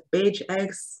with beige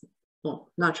eggs.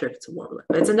 Well, not sure if it's a warbler,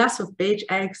 but it's a nest with beige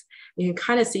eggs. You can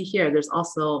kind of see here, there's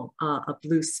also a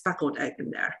blue speckled egg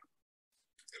in there.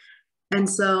 And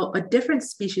so a different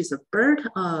species of bird,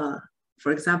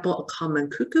 for example, a common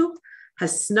cuckoo,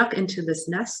 has snuck into this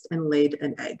nest and laid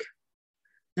an egg.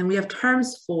 And we have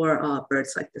terms for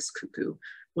birds like this cuckoo,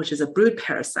 which is a brood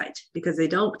parasite, because they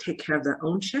don't take care of their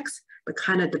own chicks, but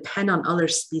kind of depend on other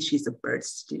species of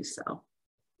birds to do so.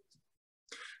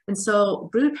 And so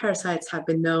brood parasites have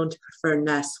been known to prefer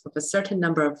nests with a certain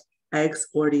number of eggs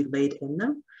already laid in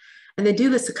them. And they do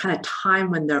this to kind of time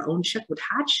when their own chick would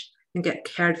hatch and get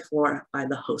cared for by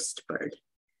the host bird.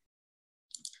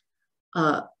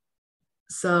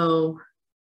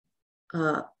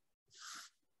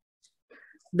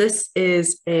 This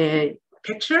is a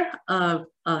picture of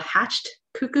a hatched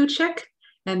cuckoo chick,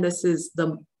 and this is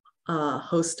the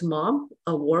host mom,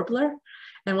 a warbler.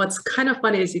 And what's kind of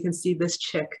funny is you can see this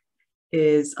chick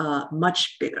is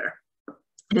much bigger,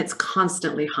 and it's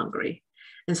constantly hungry.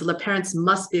 And so the parents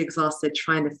must be exhausted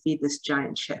trying to feed this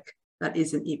giant chick that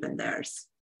isn't even theirs.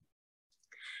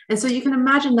 And so you can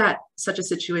imagine that such a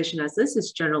situation as this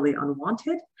is generally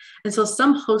unwanted. And so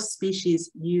some host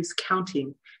species use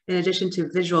counting in addition to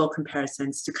visual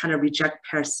comparisons to kind of reject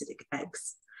parasitic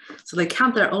eggs. So they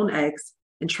count their own eggs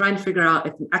and try and figure out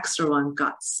if an extra one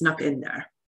got snuck in there.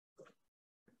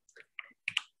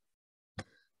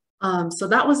 So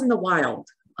that was in the wild,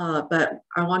 but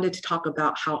I wanted to talk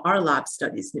about how our lab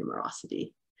studies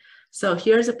numerosity. So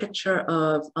here's a picture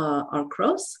of our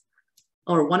crows,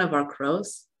 or one of our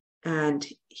crows, and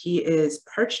he is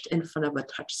perched in front of a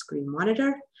touchscreen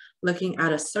monitor, looking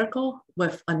at a circle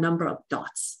with a number of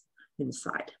dots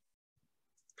inside.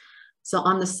 So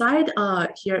on the side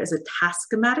here is a task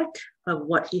schematic of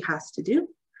what he has to do.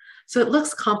 So it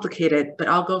looks complicated, but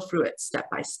I'll go through it step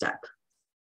by step.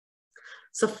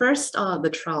 So first,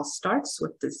 the trial starts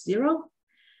with the 0,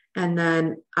 and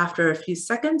then after a few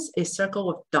seconds, a circle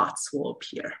with dots will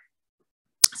appear.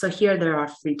 So here there are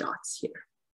 3 dots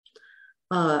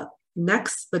here.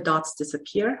 Next, the dots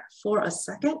disappear for a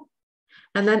second,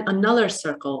 and then another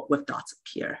circle with dots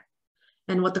appear.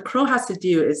 And what the crow has to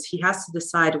do is he has to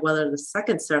decide whether the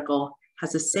second circle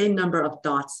has the same number of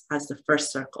dots as the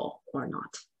first circle or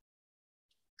not.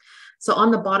 So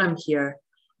on the bottom here,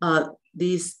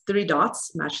 these 3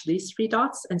 dots match these 3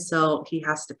 dots, and so he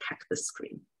has to peck the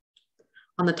screen.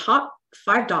 On the top,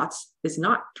 5 dots is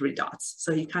not 3 dots,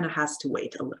 so he kind of has to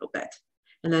wait a little bit.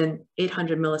 And then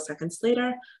 800 milliseconds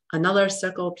later, another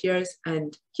circle appears,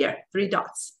 and here, 3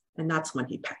 dots, and that's when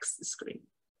he pecks the screen.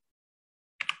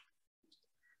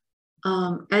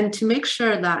 And to make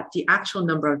sure that the actual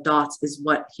number of dots is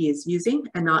what he is using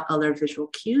and not other visual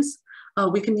cues,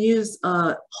 we can use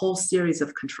a whole series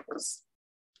of controls.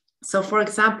 So for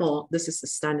example, this is a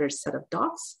standard set of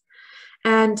dots.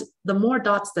 And the more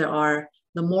dots there are,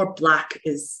 the more black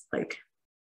is like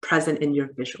present in your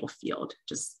visual field,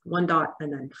 just 1 dot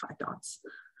and then 5 dots.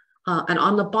 And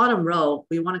on the bottom row,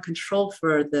 we want to control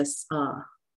for this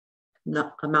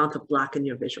amount of black in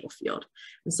your visual field.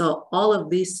 And so all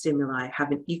of these stimuli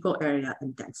have an equal area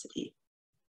and density.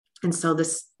 And so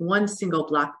this one single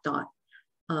black dot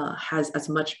has as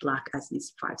much black as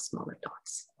these 5 smaller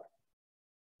dots.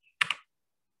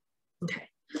 Okay,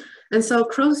 and so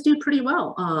crows do pretty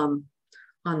well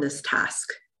on this task.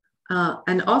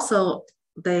 And also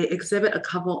they exhibit a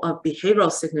couple of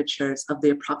behavioral signatures of the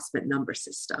approximate number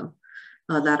system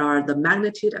that are the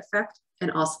magnitude effect and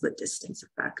also the distance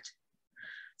effect.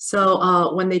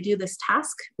 So when they do this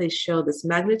task, they show this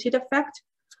magnitude effect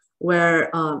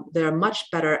where they're much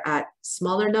better at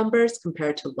smaller numbers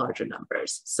compared to larger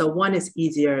numbers. So 1 is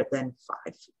easier than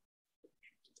 5.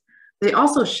 They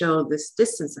also show this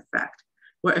distance effect,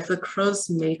 where if the crows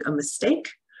make a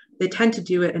mistake, they tend to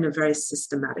do it in a very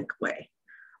systematic way.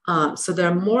 So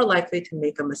they're more likely to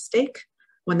make a mistake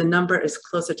when the number is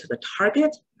closer to the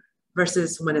target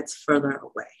versus when it's further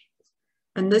away.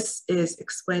 And this is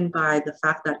explained by the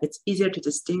fact that it's easier to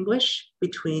distinguish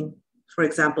between, for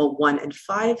example, 1 and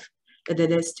 5, than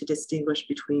it is to distinguish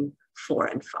between 4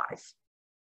 and 5.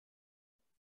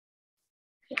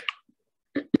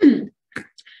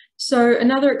 So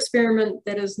another experiment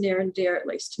that is near and dear, at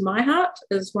least to my heart,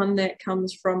 is one that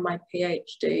comes from my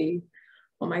PhD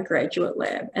or my graduate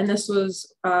lab. And this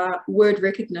was word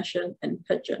recognition in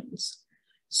pigeons.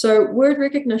 So word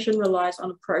recognition relies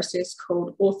on a process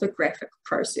called orthographic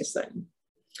processing.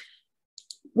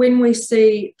 When we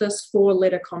see this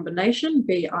 4-letter combination,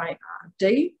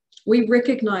 B-I-R-D, we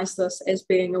recognize this as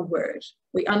being a word.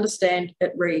 We understand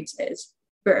it reads as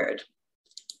bird.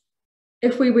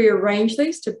 If we rearrange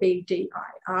these to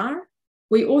B-D-I-R,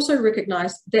 we also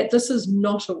recognize that this is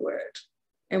not a word.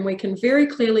 And we can very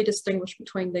clearly distinguish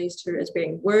between these two as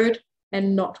being word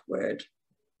and not word.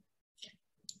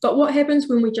 But what happens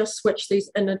when we just switch these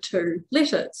inner 2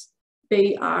 letters?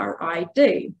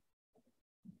 B-R-I-D,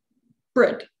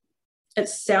 brid. It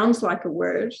sounds like a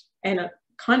word and it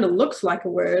kind of looks like a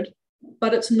word,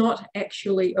 but it's not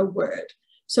actually a word.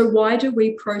 So why do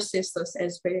we process this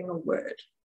as being a word?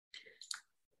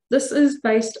 This is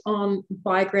based on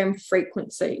bigram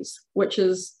frequencies, which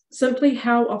is simply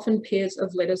how often pairs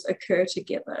of letters occur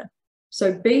together.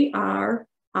 So B-R,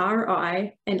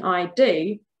 R-I, and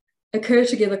I-D occur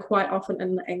together quite often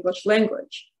in the English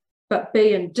language, but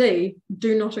B and D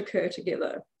do not occur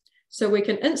together. So we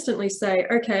can instantly say,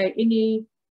 okay, any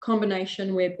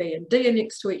combination where B and D are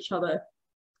next to each other,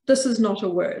 this is not a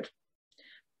word.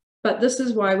 But this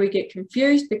is why we get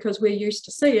confused, because we're used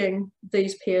to seeing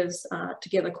these pairs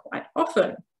together quite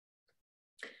often.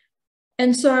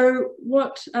 And so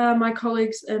what my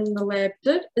colleagues in the lab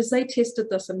did is they tested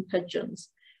this in pigeons.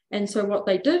 And so what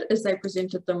they did is they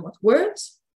presented them with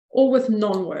words or with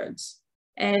non-words.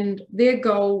 And their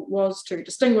goal was to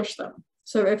distinguish them.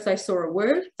 So if they saw a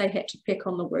word, they had to peck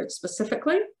on the word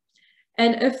specifically.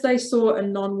 And if they saw a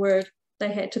non-word,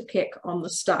 they had to peck on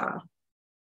the star.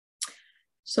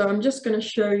 So I'm just going to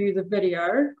show you the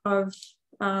video of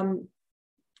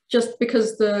just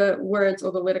because the words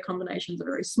or the letter combinations are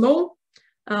very small,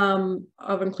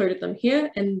 I've included them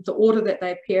here, and the order that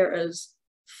they appear is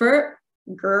furt,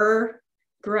 grr,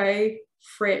 grey,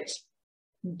 fret,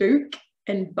 duke,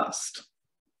 and bust.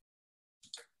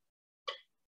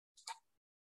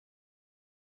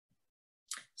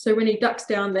 So when he ducks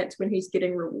down, that's when he's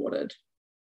getting rewarded.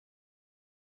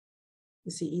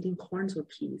 Is he eating corns or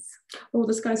peas? Oh,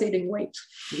 this guy's eating wheat.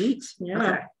 Wheat?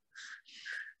 Yeah.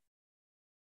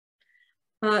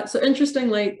 Okay. So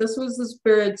interestingly, this was this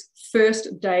bird's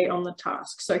first day on the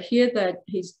task. So here that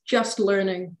he's just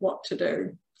learning what to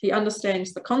do. He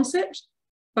understands the concept,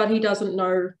 but he doesn't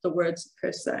know the words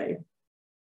per se.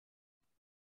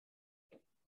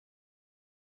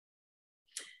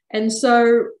 And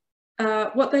so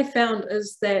what they found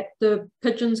is that the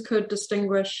pigeons could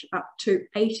distinguish up to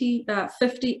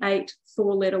 58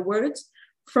 four-letter words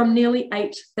from nearly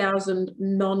 8,000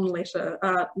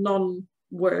 non-word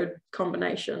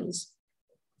combinations.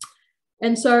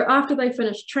 And so after they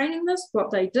finished training this,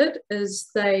 what they did is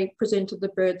they presented the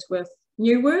birds with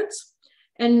new words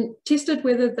and tested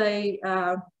whether they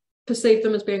perceived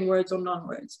them as being words or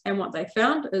non-words. And what they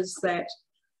found is that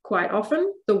quite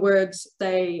often the words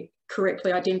they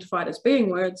correctly identified as being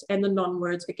words and the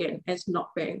non-words again as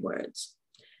not being words.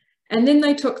 And then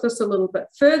they took this a little bit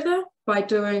further by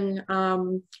doing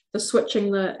the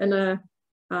switching the inner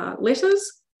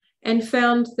letters, and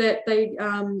found that they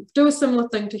do a similar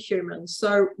thing to humans.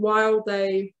 So while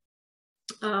they,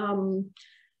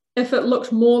 if it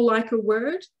looked more like a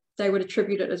word, they would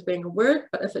attribute it as being a word,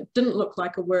 but if it didn't look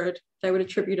like a word, they would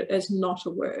attribute it as not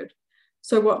a word.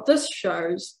 So what this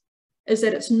shows is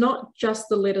that it's not just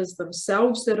the letters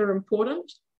themselves that are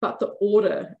important, but the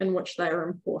order in which they are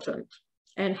important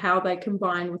and how they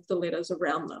combine with the letters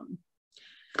around them.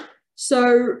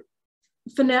 So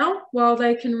for now, while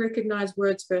they can recognize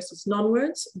words versus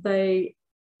non-words,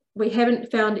 we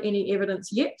haven't found any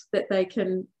evidence yet that they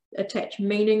can attach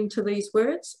meaning to these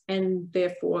words and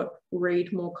therefore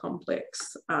read more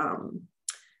complex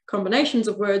combinations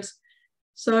of words.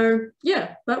 So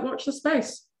yeah, but watch the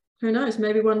space. Who knows,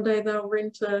 maybe one day they'll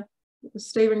rent a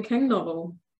Stephen King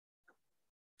novel.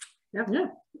 Yep. Yeah.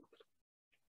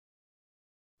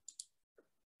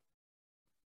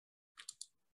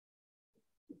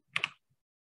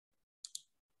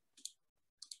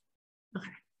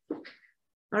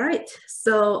 All right,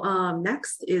 so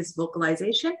next is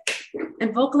vocalization.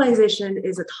 And vocalization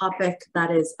is a topic that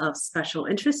is of special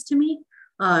interest to me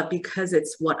because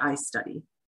it's what I study.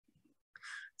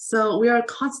 So we are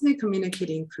constantly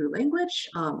communicating through language.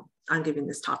 I'm giving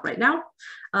this talk right now,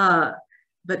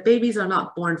 but babies are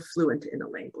not born fluent in a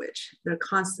language. They're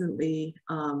constantly,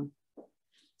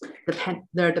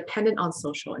 they're dependent on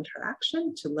social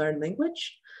interaction to learn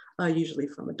language, usually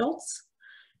from adults.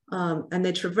 And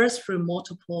they traverse through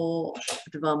multiple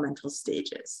developmental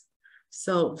stages.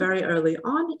 So very early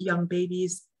on, young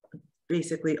babies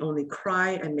basically only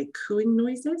cry and make cooing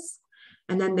noises.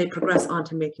 And then they progress on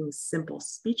to making simple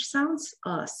speech sounds,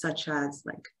 such as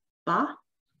like ba.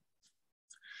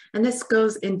 And this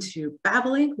goes into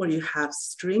babbling, where you have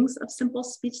strings of simple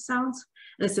speech sounds,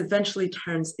 and this eventually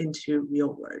turns into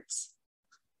real words.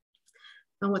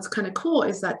 And what's kind of cool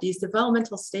is that these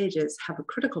developmental stages have a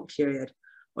critical period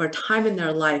or a time in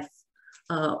their life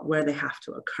where they have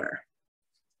to occur.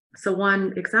 So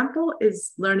one example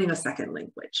is learning a second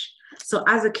language. So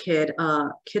as a kid,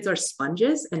 kids are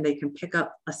sponges and they can pick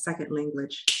up a second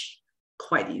language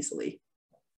quite easily.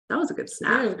 That was a good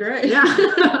snap. That was great.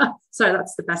 Yeah. Sorry,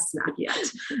 that's the best snap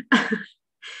yet.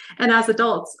 And as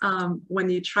adults, when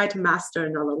you try to master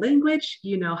another language,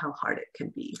 you know how hard it can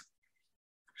be.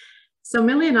 So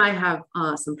Millie and I have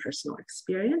some personal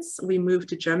experience. We moved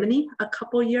to Germany a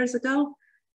couple years ago,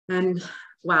 and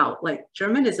wow, like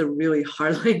German is a really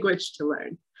hard language to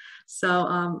learn.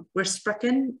 So wir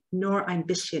sprechen nur ein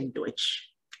bisschen Deutsch.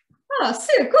 Ah,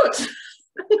 sehr gut.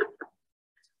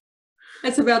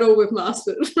 That's about all we've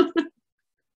mastered.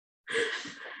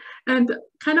 And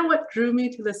kind of what drew me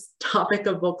to this topic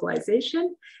of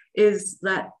vocalization is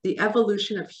that the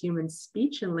evolution of human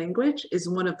speech and language is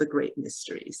one of the great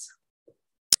mysteries.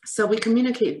 So we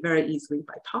communicate very easily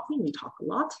by talking, we talk a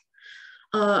lot,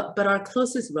 but our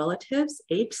closest relatives,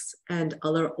 apes and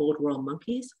other old world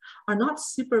monkeys, are not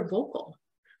super vocal.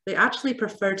 They actually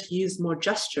prefer to use more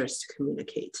gestures to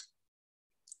communicate.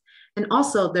 And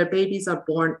also their babies are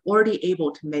born already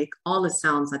able to make all the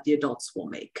sounds that the adults will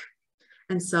make.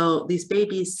 And so these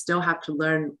babies still have to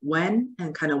learn when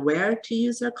and kind of where to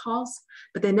use their calls,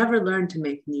 but they never learn to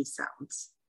make new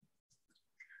sounds.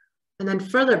 And then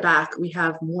further back, we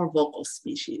have more vocal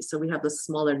species. So we have the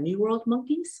smaller New World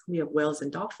monkeys, we have whales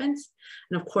and dolphins,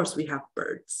 and of course we have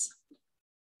birds.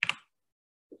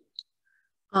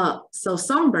 So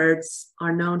songbirds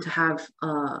are known to have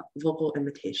vocal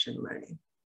imitation learning.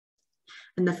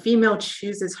 And the female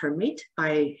chooses her mate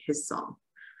by his song.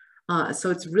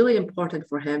 So it's really important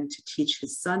for him to teach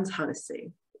his sons how to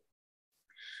sing.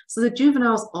 So the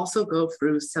juveniles also go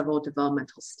through several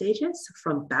developmental stages,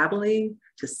 from babbling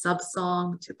to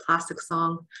subsong to classic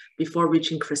song, before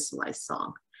reaching crystallized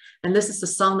song. And this is the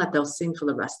song that they'll sing for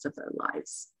the rest of their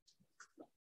lives.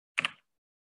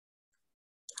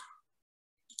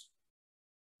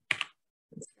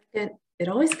 And it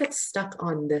always gets stuck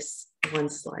on this one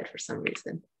slide for some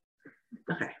reason.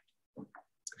 Okay.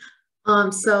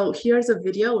 So here's a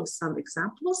video with some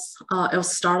examples. It'll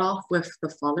start off with the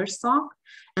father's song,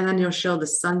 and then you'll show the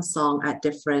son's song at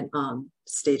different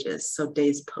stages, so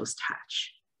days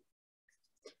post-hatch.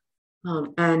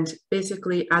 And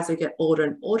basically, as they get older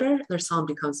and older, their song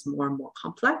becomes more and more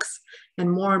complex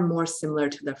and more similar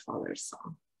to their father's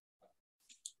song.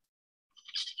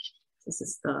 This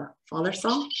is the father's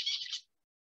song.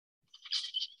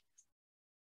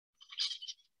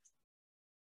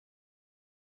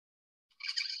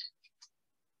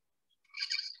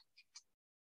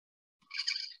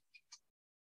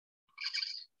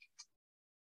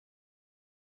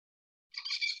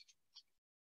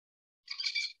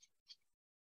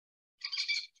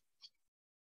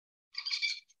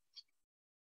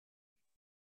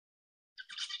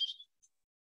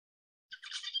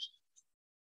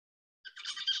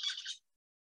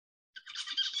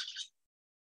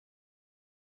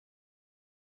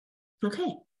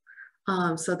 Okay,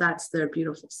 so that's their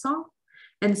beautiful song.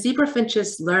 And zebra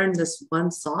finches learn this one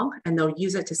song, and they'll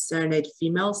use it to serenade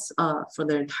females for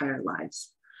their entire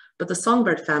lives. But the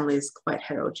songbird family is quite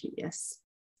heterogeneous.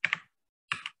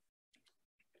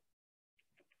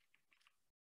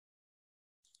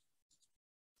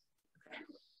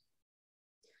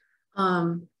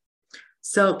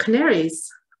 So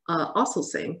canaries also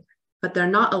sing, but they're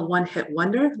not a one-hit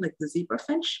wonder like the zebra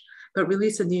finch, but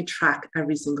release a new track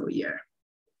every single year.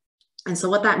 And so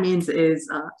what that means is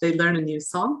they learn a new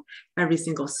song every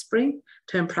single spring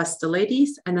to impress the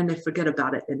ladies, and then they forget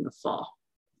about it in the fall.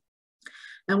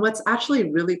 And what's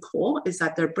actually really cool is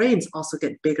that their brains also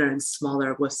get bigger and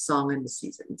smaller with song in the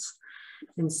seasons.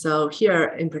 And so here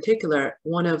in particular,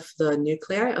 one of the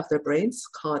nuclei of their brains,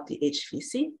 called the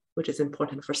HVC, which is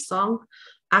important for song,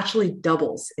 actually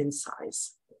doubles in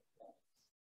size.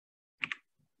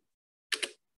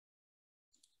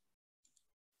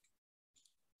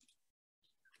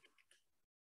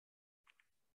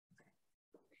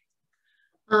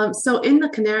 So in the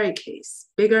canary case,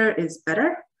 bigger is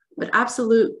better, but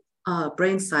absolute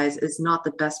brain size is not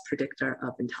the best predictor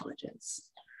of intelligence.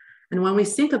 And when we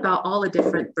think about all the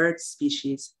different bird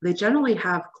species, they generally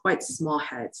have quite small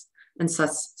heads and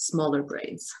thus smaller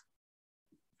brains.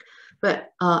 But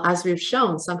as we've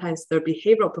shown, sometimes their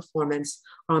behavioral performance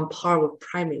are on par with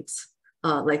primates,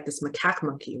 like this macaque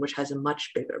monkey, which has a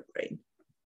much bigger brain.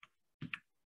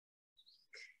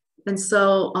 And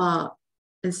so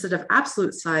instead of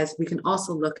absolute size, we can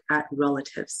also look at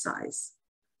relative size.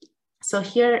 So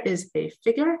here is a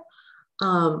figure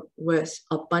with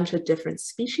a bunch of different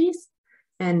species.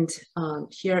 And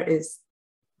here is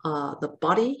the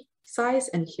body size,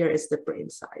 and here is the brain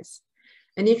size.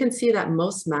 And you can see that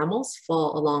most mammals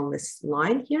fall along this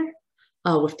line here,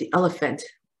 with the elephant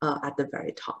at the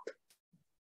very top.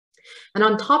 And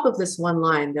on top of this one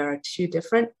line, there are two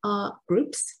different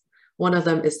groups. One of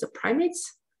them is the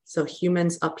primates, so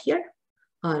humans up here,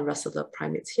 and rest of the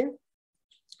primates here.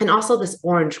 And also this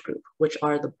orange group, which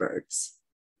are the birds.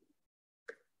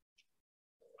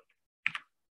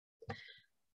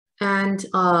 And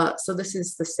so this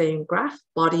is the same graph,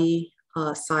 body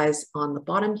size on the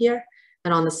bottom here.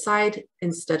 And on the side,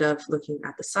 instead of looking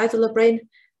at the size of the brain,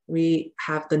 we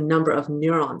have the number of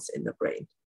neurons in the brain.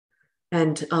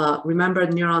 And remember,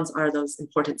 neurons are those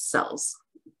important cells.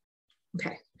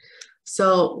 Okay,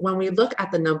 so when we look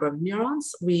at the number of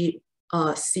neurons, we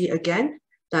see again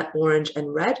that orange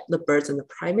and red, the birds and the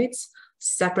primates,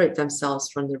 separate themselves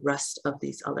from the rest of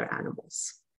these other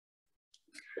animals.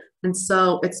 And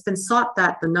so it's been thought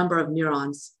that the number of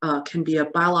neurons can be a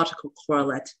biological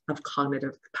correlate of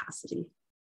cognitive capacity.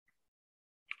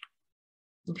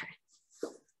 Okay,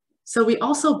 so we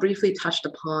also briefly touched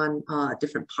upon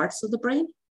different parts of the brain.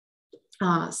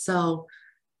 So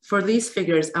for these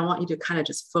figures, I want you to kind of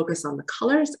just focus on the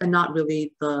colors and not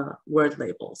really the word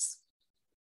labels.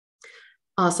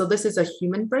 So this is a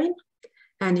human brain,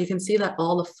 and you can see that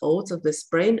all the folds of this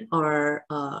brain are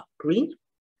green.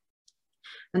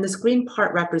 And this green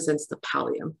part represents the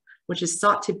pallium, which is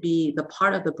thought to be the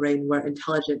part of the brain where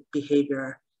intelligent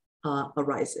behavior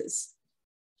arises.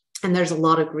 And there's a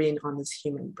lot of green on this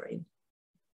human brain.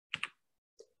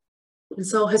 And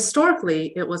so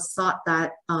historically, it was thought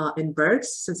that in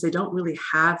birds, since they don't really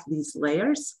have these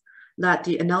layers, that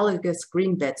the analogous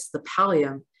green bits, the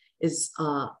pallium, is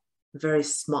very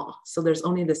small. So there's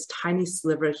only this tiny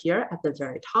sliver here at the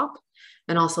very top,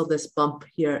 and also this bump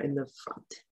here in the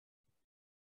front.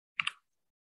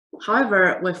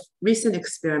 However, with recent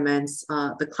experiments,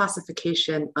 the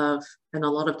classification of, and a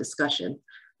lot of discussion,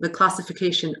 the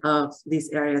classification of these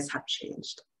areas have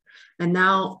changed. And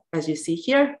now, as you see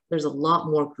here, there's a lot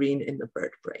more green in the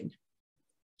bird brain.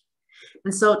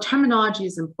 And so terminology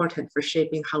is important for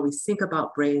shaping how we think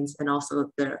about brains and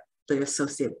also the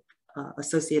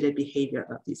associated behavior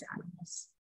of these animals.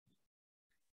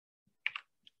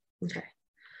 Okay.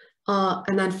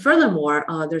 And then furthermore,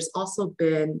 there's also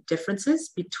been differences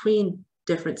between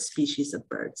different species of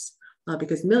birds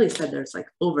because Millie said there's like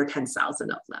over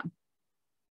 10,000 of them.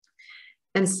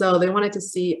 And so they wanted to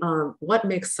see what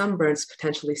makes some birds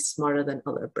potentially smarter than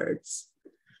other birds.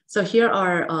 So here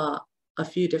are a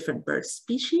few different bird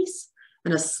species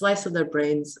and a slice of their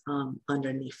brains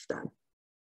underneath them.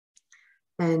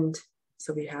 And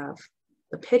so we have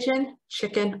the pigeon,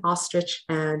 chicken, ostrich,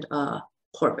 and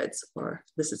corvids, or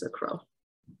this is a crow.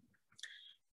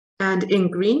 And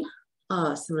in green,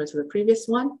 similar to the previous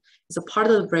one, is a part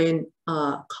of the brain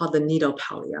called the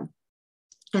nidopallium.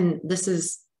 And this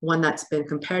is one that's been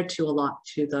compared to a lot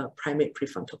to the primate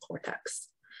prefrontal cortex.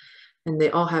 And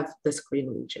they all have this green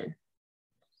region.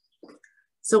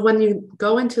 So when you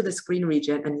go into this green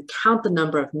region and you count the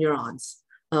number of neurons,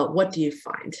 what do you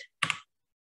find?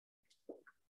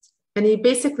 And you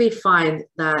basically find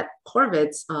that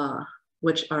corvids,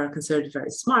 which are considered very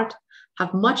smart,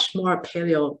 have much more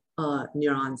paleo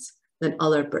neurons than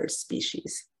other bird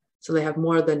species. So they have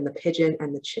more than the pigeon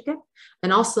and the chicken,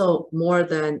 and also more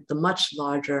than the much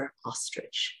larger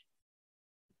ostrich.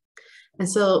 And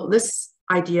so this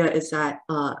idea is that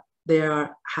they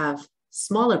have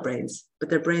smaller brains, but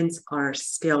their brains are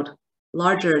scaled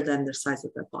larger than the size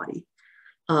of their body,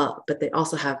 but they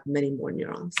also have many more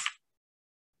neurons.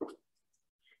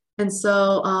 And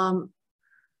so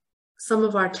some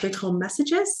of our take-home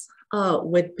messages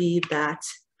would be that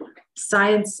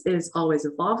science is always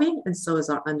evolving, and so is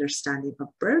our understanding of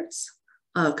birds,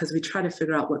 because we try to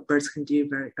figure out what birds can do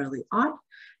very early on.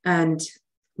 And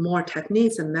more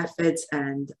techniques and methods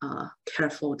and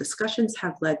careful discussions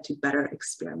have led to better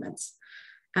experiments.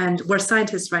 And we're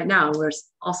scientists right now, we're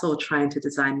also trying to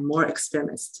design more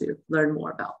experiments to learn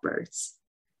more about birds.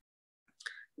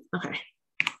 Okay.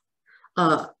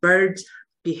 Bird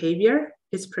behavior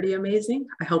is pretty amazing.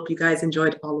 I hope you guys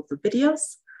enjoyed all of the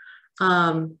videos.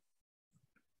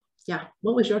 Yeah,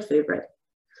 what was your favorite?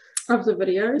 Of the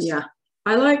videos? Yeah.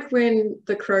 I like when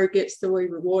the crow gets the wee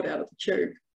reward out of the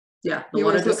tube. Yeah, the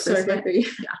water looks so happy.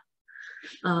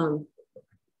 Yeah.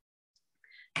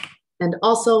 And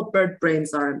also bird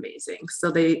brains are amazing.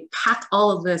 So they pack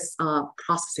all of this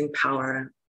processing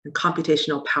power and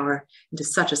computational power into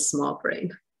such a small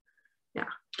brain. Yeah.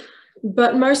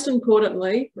 But most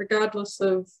importantly, regardless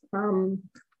of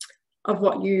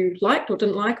what you liked or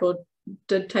didn't like or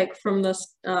did take from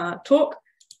this talk,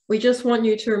 we just want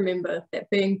you to remember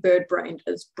that being bird-brained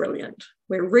is brilliant.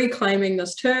 We're reclaiming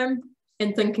this term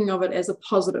and thinking of it as a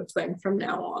positive thing from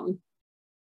now on.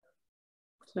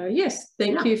 So yes,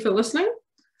 thank you for listening.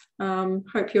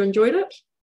 Hope you enjoyed it.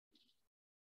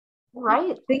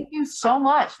 Right, thank you so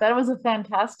much. That was a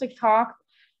fantastic talk.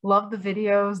 Love the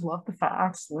videos, love the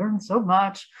facts, learned so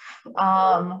much.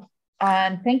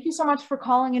 And thank you so much for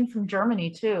calling in from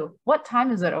Germany too. What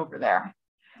time is it over there?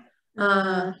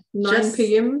 9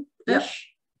 p.m. ish.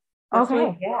 Yep.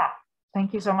 Okay, yeah.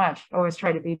 Thank you so much. Always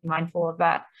try to be mindful of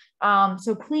that.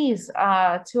 So please,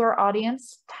 to our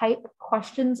audience, type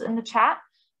questions in the chat.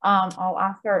 I'll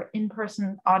ask our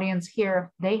in-person audience here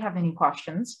if they have any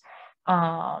questions.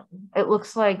 It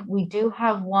looks like we do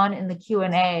have one in the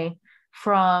Q&A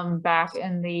from back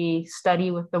in the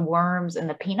study with the worms and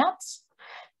the peanuts.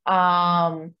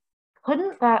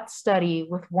 Couldn't that study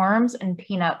with worms and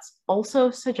peanuts also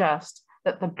suggest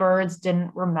that the birds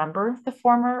didn't remember the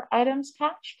former items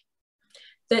catched?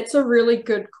 That's a really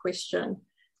good question.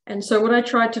 And so what I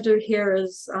tried to do here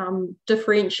is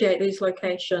differentiate these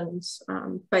locations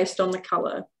based on the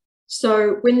color.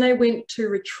 So when they went to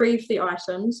retrieve the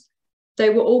items, they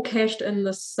were all cached in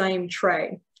the same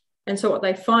tray. And so what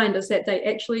they find is that they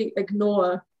actually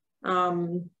ignore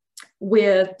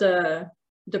where the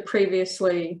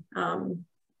previously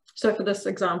so for this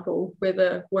example, where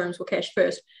the worms were cached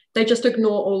first, they just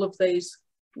ignore all of these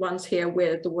ones here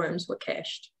where the worms were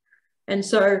cached. And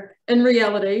so in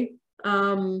reality,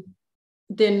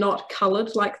 they're not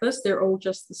colored like this, they're all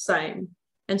just the same.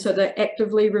 And so they're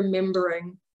actively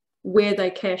remembering where they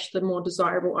cached the more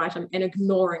desirable item and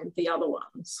ignoring the other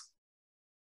ones.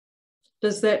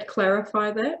 Does that clarify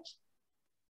that?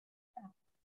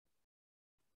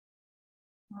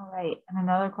 All right, and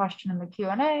another question in the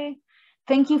Q&A.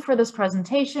 Thank you for this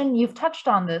presentation. You've touched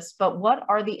on this, but what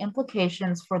are the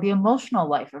implications for the emotional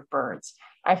life of birds?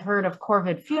 I've heard of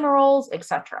corvid funerals,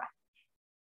 etc.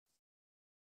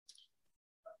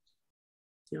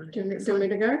 Do you want me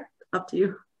to go? Up to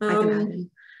you. I can add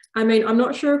in. I mean, I'm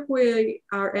not sure if we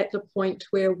are at the point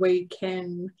where we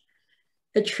can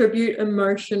attribute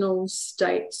emotional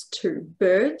states to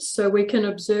birds. So we can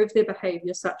observe their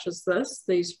behavior such as this,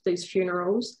 these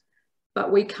funerals,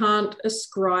 but we can't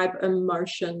ascribe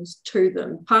emotions to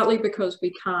them, partly because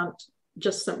we can't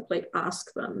just simply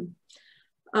ask them.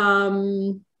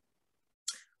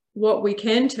 What we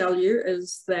can tell you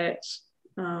is that,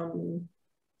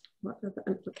 what are the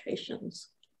implications?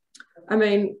 I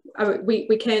mean,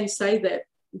 we can say that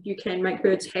you can make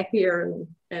birds happier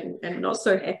and not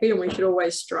so happy, and we should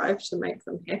always strive to make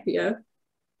them happier.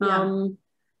 Yeah.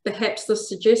 Perhaps this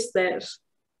suggests that,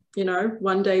 you know,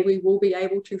 one day we will be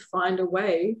able to find a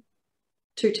way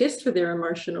to test for their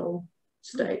emotional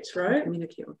states, right?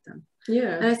 Communicate with them.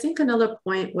 Yeah. And I think another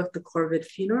point with the corvid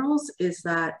funerals is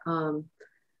that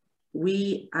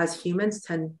we as humans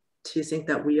tend to think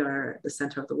that we are the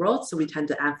center of the world. So we tend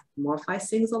to anthropomorphize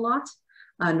things a lot.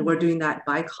 And we're doing that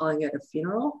by calling it a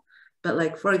funeral. But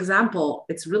like, for example,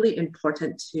 it's really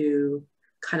important to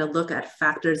kind of look at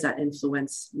factors that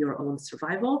influence your own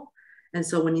survival. And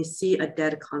so when you see a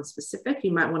dead conspecific,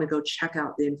 you might want to go check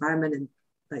out the environment and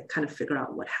like kind of figure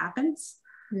out what happens.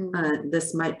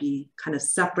 This might be kind of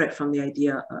separate from the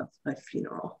idea of a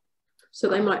funeral. So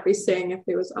they might be seeing if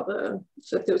there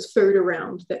was food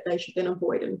around that they should then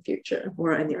avoid in future.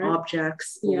 Or any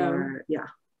objects, or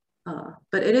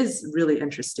but it is really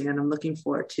interesting, and I'm looking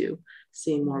forward to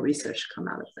seeing more research come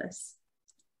out of this.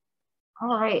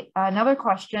 All right, another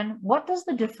question. What does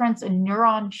the difference in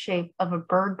neuron shape of a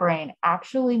bird brain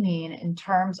actually mean in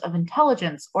terms of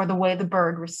intelligence, or the way the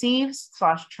bird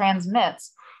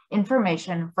receives/transmits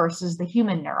information versus the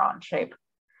human neuron shape?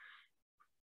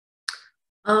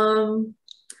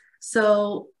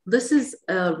 So this is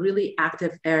a really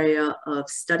active area of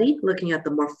study, looking at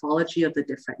the morphology of the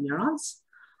different neurons.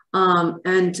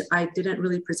 And I didn't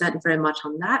really present very much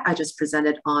on that. I just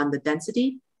presented on the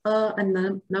density and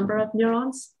the number of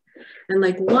neurons. And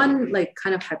like one like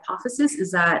kind of hypothesis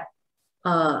is that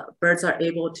birds are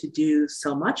able to do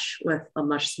so much with a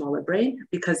much smaller brain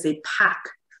because they pack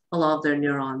a lot of their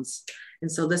neurons.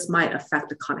 And so this might affect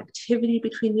the connectivity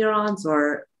between neurons,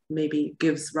 or maybe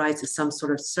gives rise to some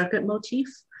sort of circuit motif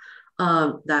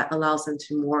that allows them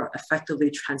to more effectively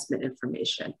transmit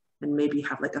information and maybe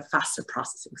have like a faster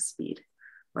processing speed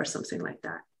or something like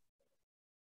that.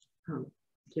 Do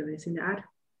you have anything to add?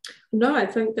 No, I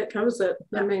think that covers it.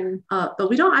 Yeah. I mean, but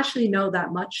we don't actually know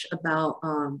that much about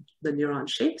the neuron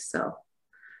shape, so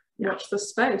watch the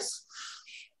space.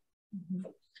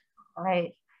 All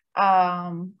right.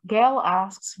 Gail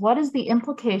asks, what is the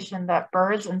implication that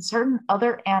birds and certain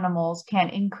other animals can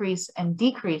increase and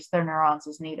decrease their neurons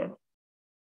as needed?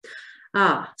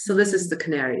 So this is the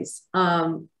canaries.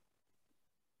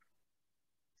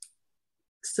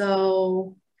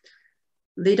 So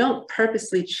they don't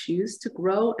purposely choose to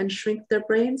grow and shrink their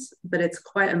brains, but it's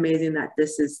quite amazing that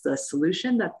this is the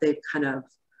solution that they've kind of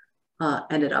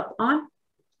ended up on.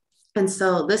 And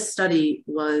so this study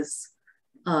was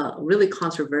really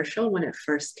controversial when it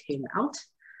first came out,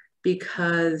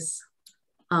 because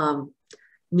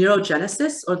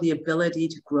neurogenesis, or the ability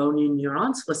to grow new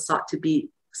neurons, was thought to be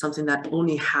something that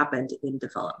only happened in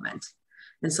development.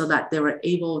 And so that they were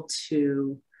able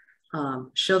to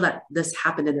show that this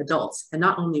happened in adults, and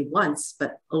not only once,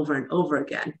 but over and over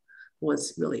again,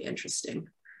 was really interesting.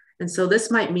 And so this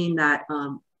might mean that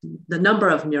the number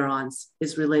of neurons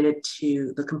is related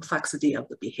to the complexity of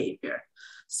the behavior.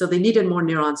 So they needed more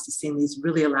neurons to sing these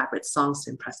really elaborate songs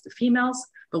to impress the females,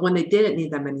 but when they didn't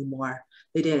need them anymore,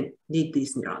 they didn't need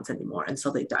these neurons anymore, and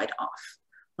so they died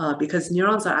off. Because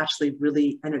neurons are actually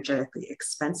really energetically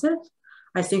expensive.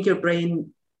 I think your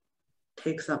brain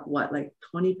takes up what, like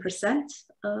 20%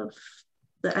 of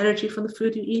the energy from the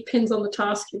food you eat? Depends on the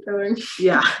task you're doing.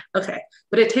 Yeah, okay.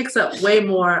 But it takes up way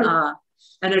more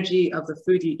energy of the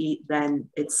food you eat than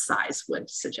its size would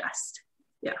suggest.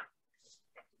 Yeah.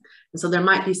 And so there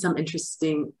might be some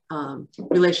interesting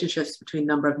relationships between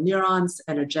number of neurons,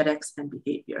 energetics, and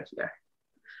behavior here.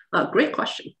 Great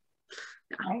question.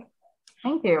 Yeah. Right.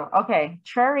 Thank you. Okay,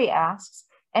 Cherry asks,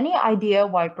 any idea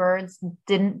why birds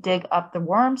didn't dig up the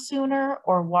worm sooner,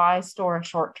 or why store a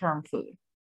short-term food?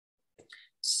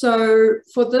 So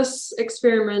for this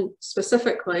experiment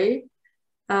specifically,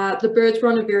 the birds were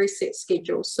on a very set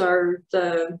schedule. So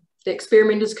the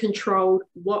experimenters controlled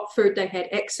what food they had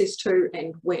access to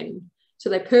and when. So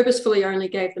they purposefully only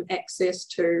gave them access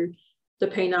to the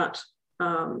peanut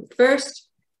first,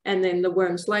 and then the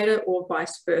worms later, or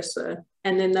vice versa.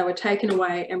 And then they were taken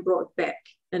away and brought back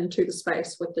into the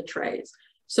space with the trays.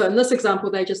 So in this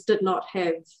example, they just did not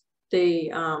have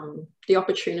the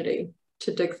opportunity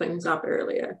to dig things up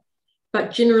earlier.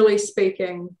 But generally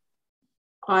speaking,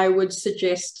 I would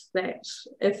suggest that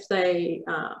if they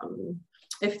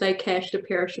cached a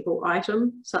perishable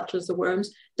item, such as the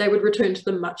worms, they would return to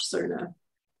them much sooner,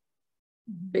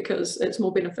 because it's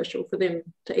more beneficial for them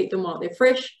to eat them while they're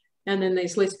fresh, and then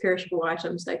these less perishable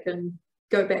items they can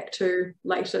go back to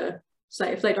later,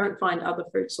 say if they don't find other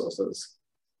food sources.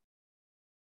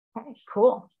 Okay,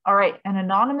 cool. All right, an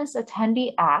anonymous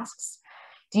attendee asks,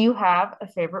 do you have a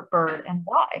favorite bird and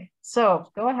why? So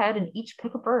go ahead and each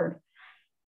pick a bird.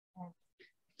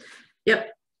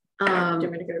 Yep. Do you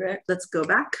want me to go back? Let's go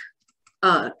back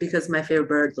because my favorite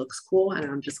bird looks cool, and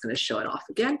I'm just going to show it off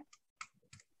again.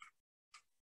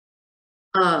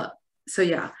 So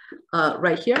yeah,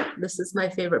 right here, this is my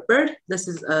favorite bird. This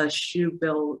is a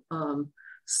shoebill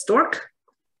stork,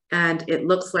 and it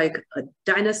looks like a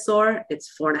dinosaur.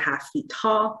 It's 4.5 feet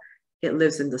tall. It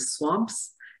lives in the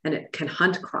swamps, and it can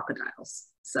hunt crocodiles.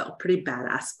 So pretty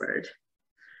badass bird.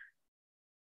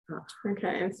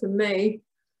 Okay, and for me,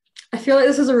 I feel like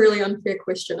this is a really unfair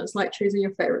question. It's like choosing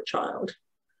your favorite child.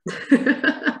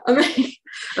 I mean,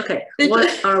 okay,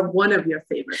 what are one of your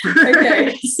favorite birds?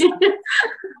 Okay.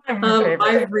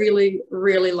 I really,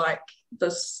 really like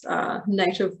this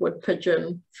native wood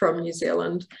pigeon from New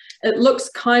Zealand. It looks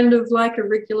kind of like a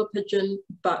regular pigeon,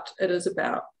 but it is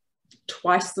about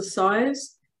twice the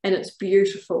size, and it's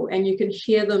beautiful. And you can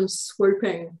hear them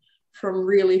swooping from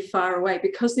really far away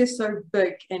because they're so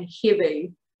big and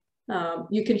heavy.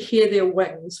 You can hear their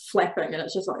wings flapping, and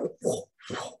it's just like,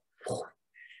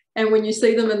 and when you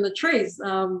see them in the trees,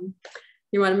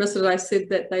 you might have missed it. I said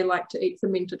that they like to eat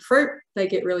fermented fruit. They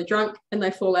get really drunk and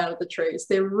they fall out of the trees.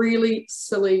 They're really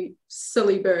silly,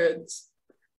 silly birds.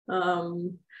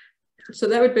 So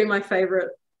that would be my favorite,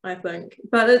 I think.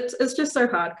 But it's just so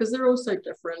hard because they're all so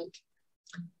different.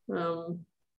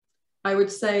 I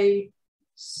would say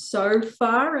so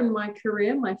far in my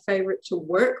career, my favorite to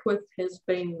work with has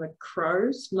been the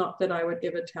crows. Not that I would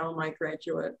ever tell my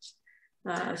graduate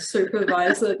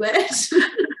supervisor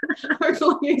that.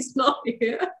 Hopefully he's not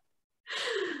here.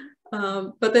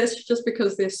 But that's just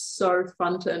because they're so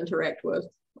fun to interact with.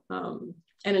 And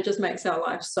it just makes our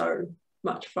life so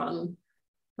much fun.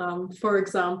 For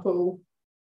example,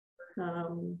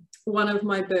 one of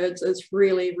my birds is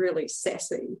really, really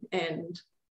sassy. And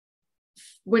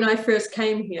when I first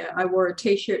came here, I wore a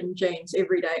t-shirt and jeans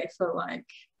every day for like,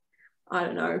 I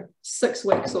don't know, 6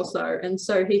 weeks or so. And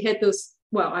so he had this,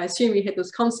 well, I assume he had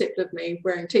this concept of me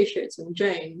wearing t-shirts and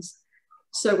jeans.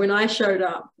 So when I showed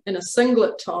up in a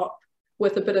singlet top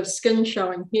with a bit of skin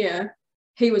showing here,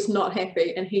 he was not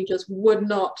happy, and he just would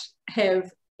not have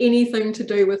anything to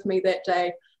do with me that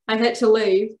day. I had to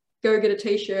leave, go get a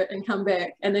t-shirt and come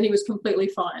back, and then he was completely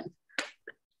fine.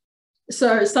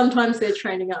 So sometimes they're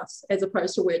training us as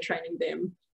opposed to we're training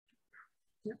them.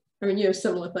 I mean, you have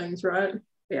similar things, right?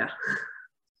 Yeah.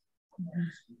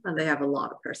 And they have a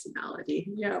lot of personality.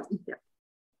 Yeah.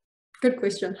 Good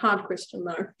question. Hard question,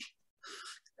 though.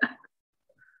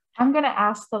 I'm going to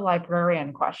ask the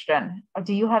librarian question.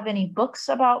 Do you have any books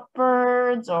about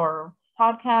birds or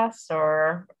podcasts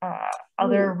or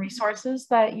other resources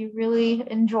that you really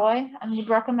enjoy and would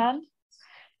recommend?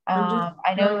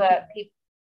 I know that people.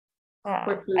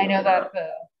 I know that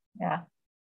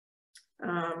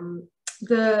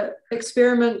the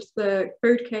experiment, the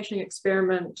food caching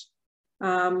experiment,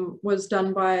 was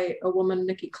done by a woman,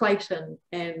 Nikki Clayton,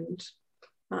 and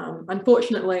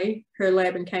unfortunately her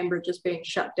lab in Cambridge is being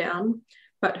shut down,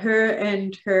 but her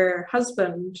and her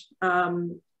husband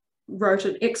wrote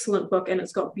an excellent book, and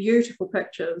it's got beautiful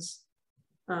pictures.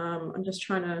 I'm just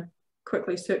trying to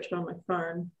quickly search it on my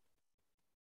phone.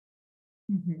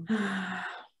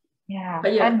 Yeah,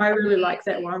 but yeah, I really like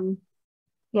that one.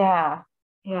 Yeah,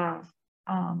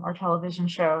 or television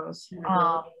shows.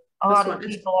 A lot of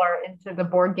people are into the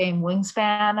board game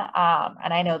Wingspan,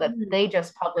 and I know that they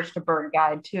just published a bird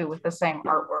guide too with the same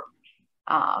artwork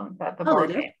that the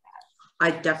board game had.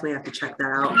 I definitely have to check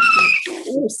that out.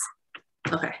 Oops.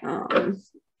 Okay.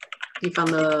 You found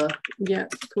the... Yeah,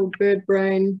 it's called Bird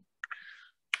Brain.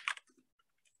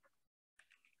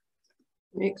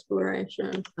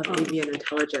 Exploration of avian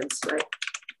intelligence, right?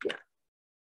 Yeah.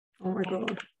 Oh my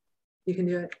God. You can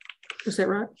do it. Is that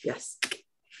right? Yes.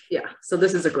 Yeah. So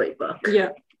this is a great book. Yeah.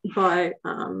 By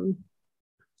I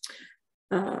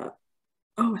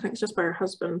think it's just by her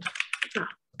husband. Yeah.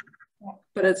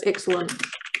 But it's excellent.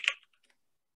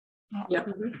 Yeah.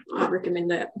 Mm-hmm. I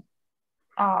recommend that.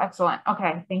 Oh, excellent.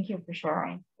 Okay. Thank you for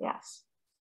sharing. Yes.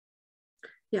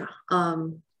 Yeah.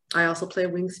 I also play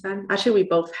Wingspan. Actually, we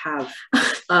both have. Do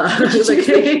you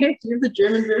have the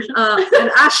German version?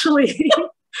 And actually,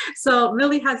 so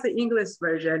Millie has the English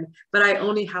version, but I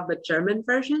only have the German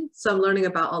version. So I'm learning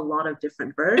about a lot of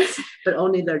different birds, but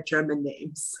only their German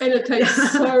names. And it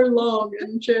takes so long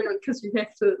in German because you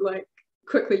have to like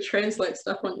quickly translate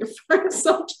stuff on your phone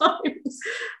sometimes.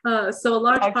 So a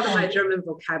large part of my German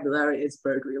vocabulary is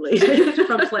bird related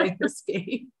from playing this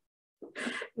game.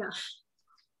 Yeah.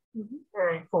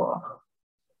 Very cool.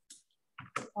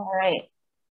 All right.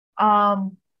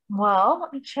 Well,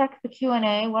 let me check the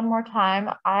Q&A one more time.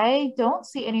 I don't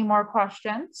see any more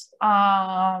questions.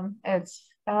 It's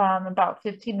about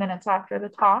 15 minutes after the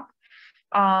talk.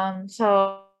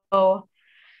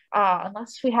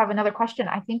 Unless we have another question,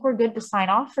 I think we're good to sign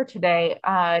off for today.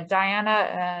 Diana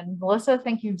and Melissa,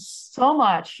 thank you so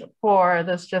much for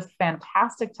this just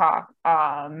fantastic talk.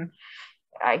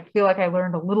 I feel like I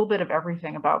learned a little bit of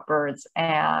everything about birds,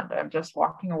 and I'm just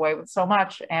walking away with so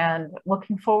much and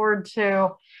looking forward to,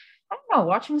 I don't know,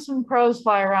 watching some crows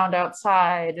fly around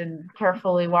outside and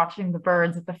carefully watching the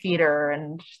birds at the feeder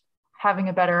and having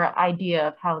a better idea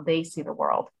of how they see the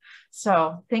world.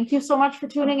 So thank you so much for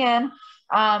tuning in.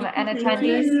 And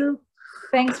attendees,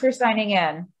 thanks for signing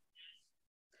in.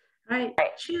 All right.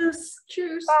 Cheers.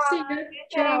 Cheers. Bye. See you.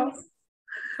 Ciao.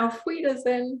 Auf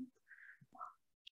Wiedersehen.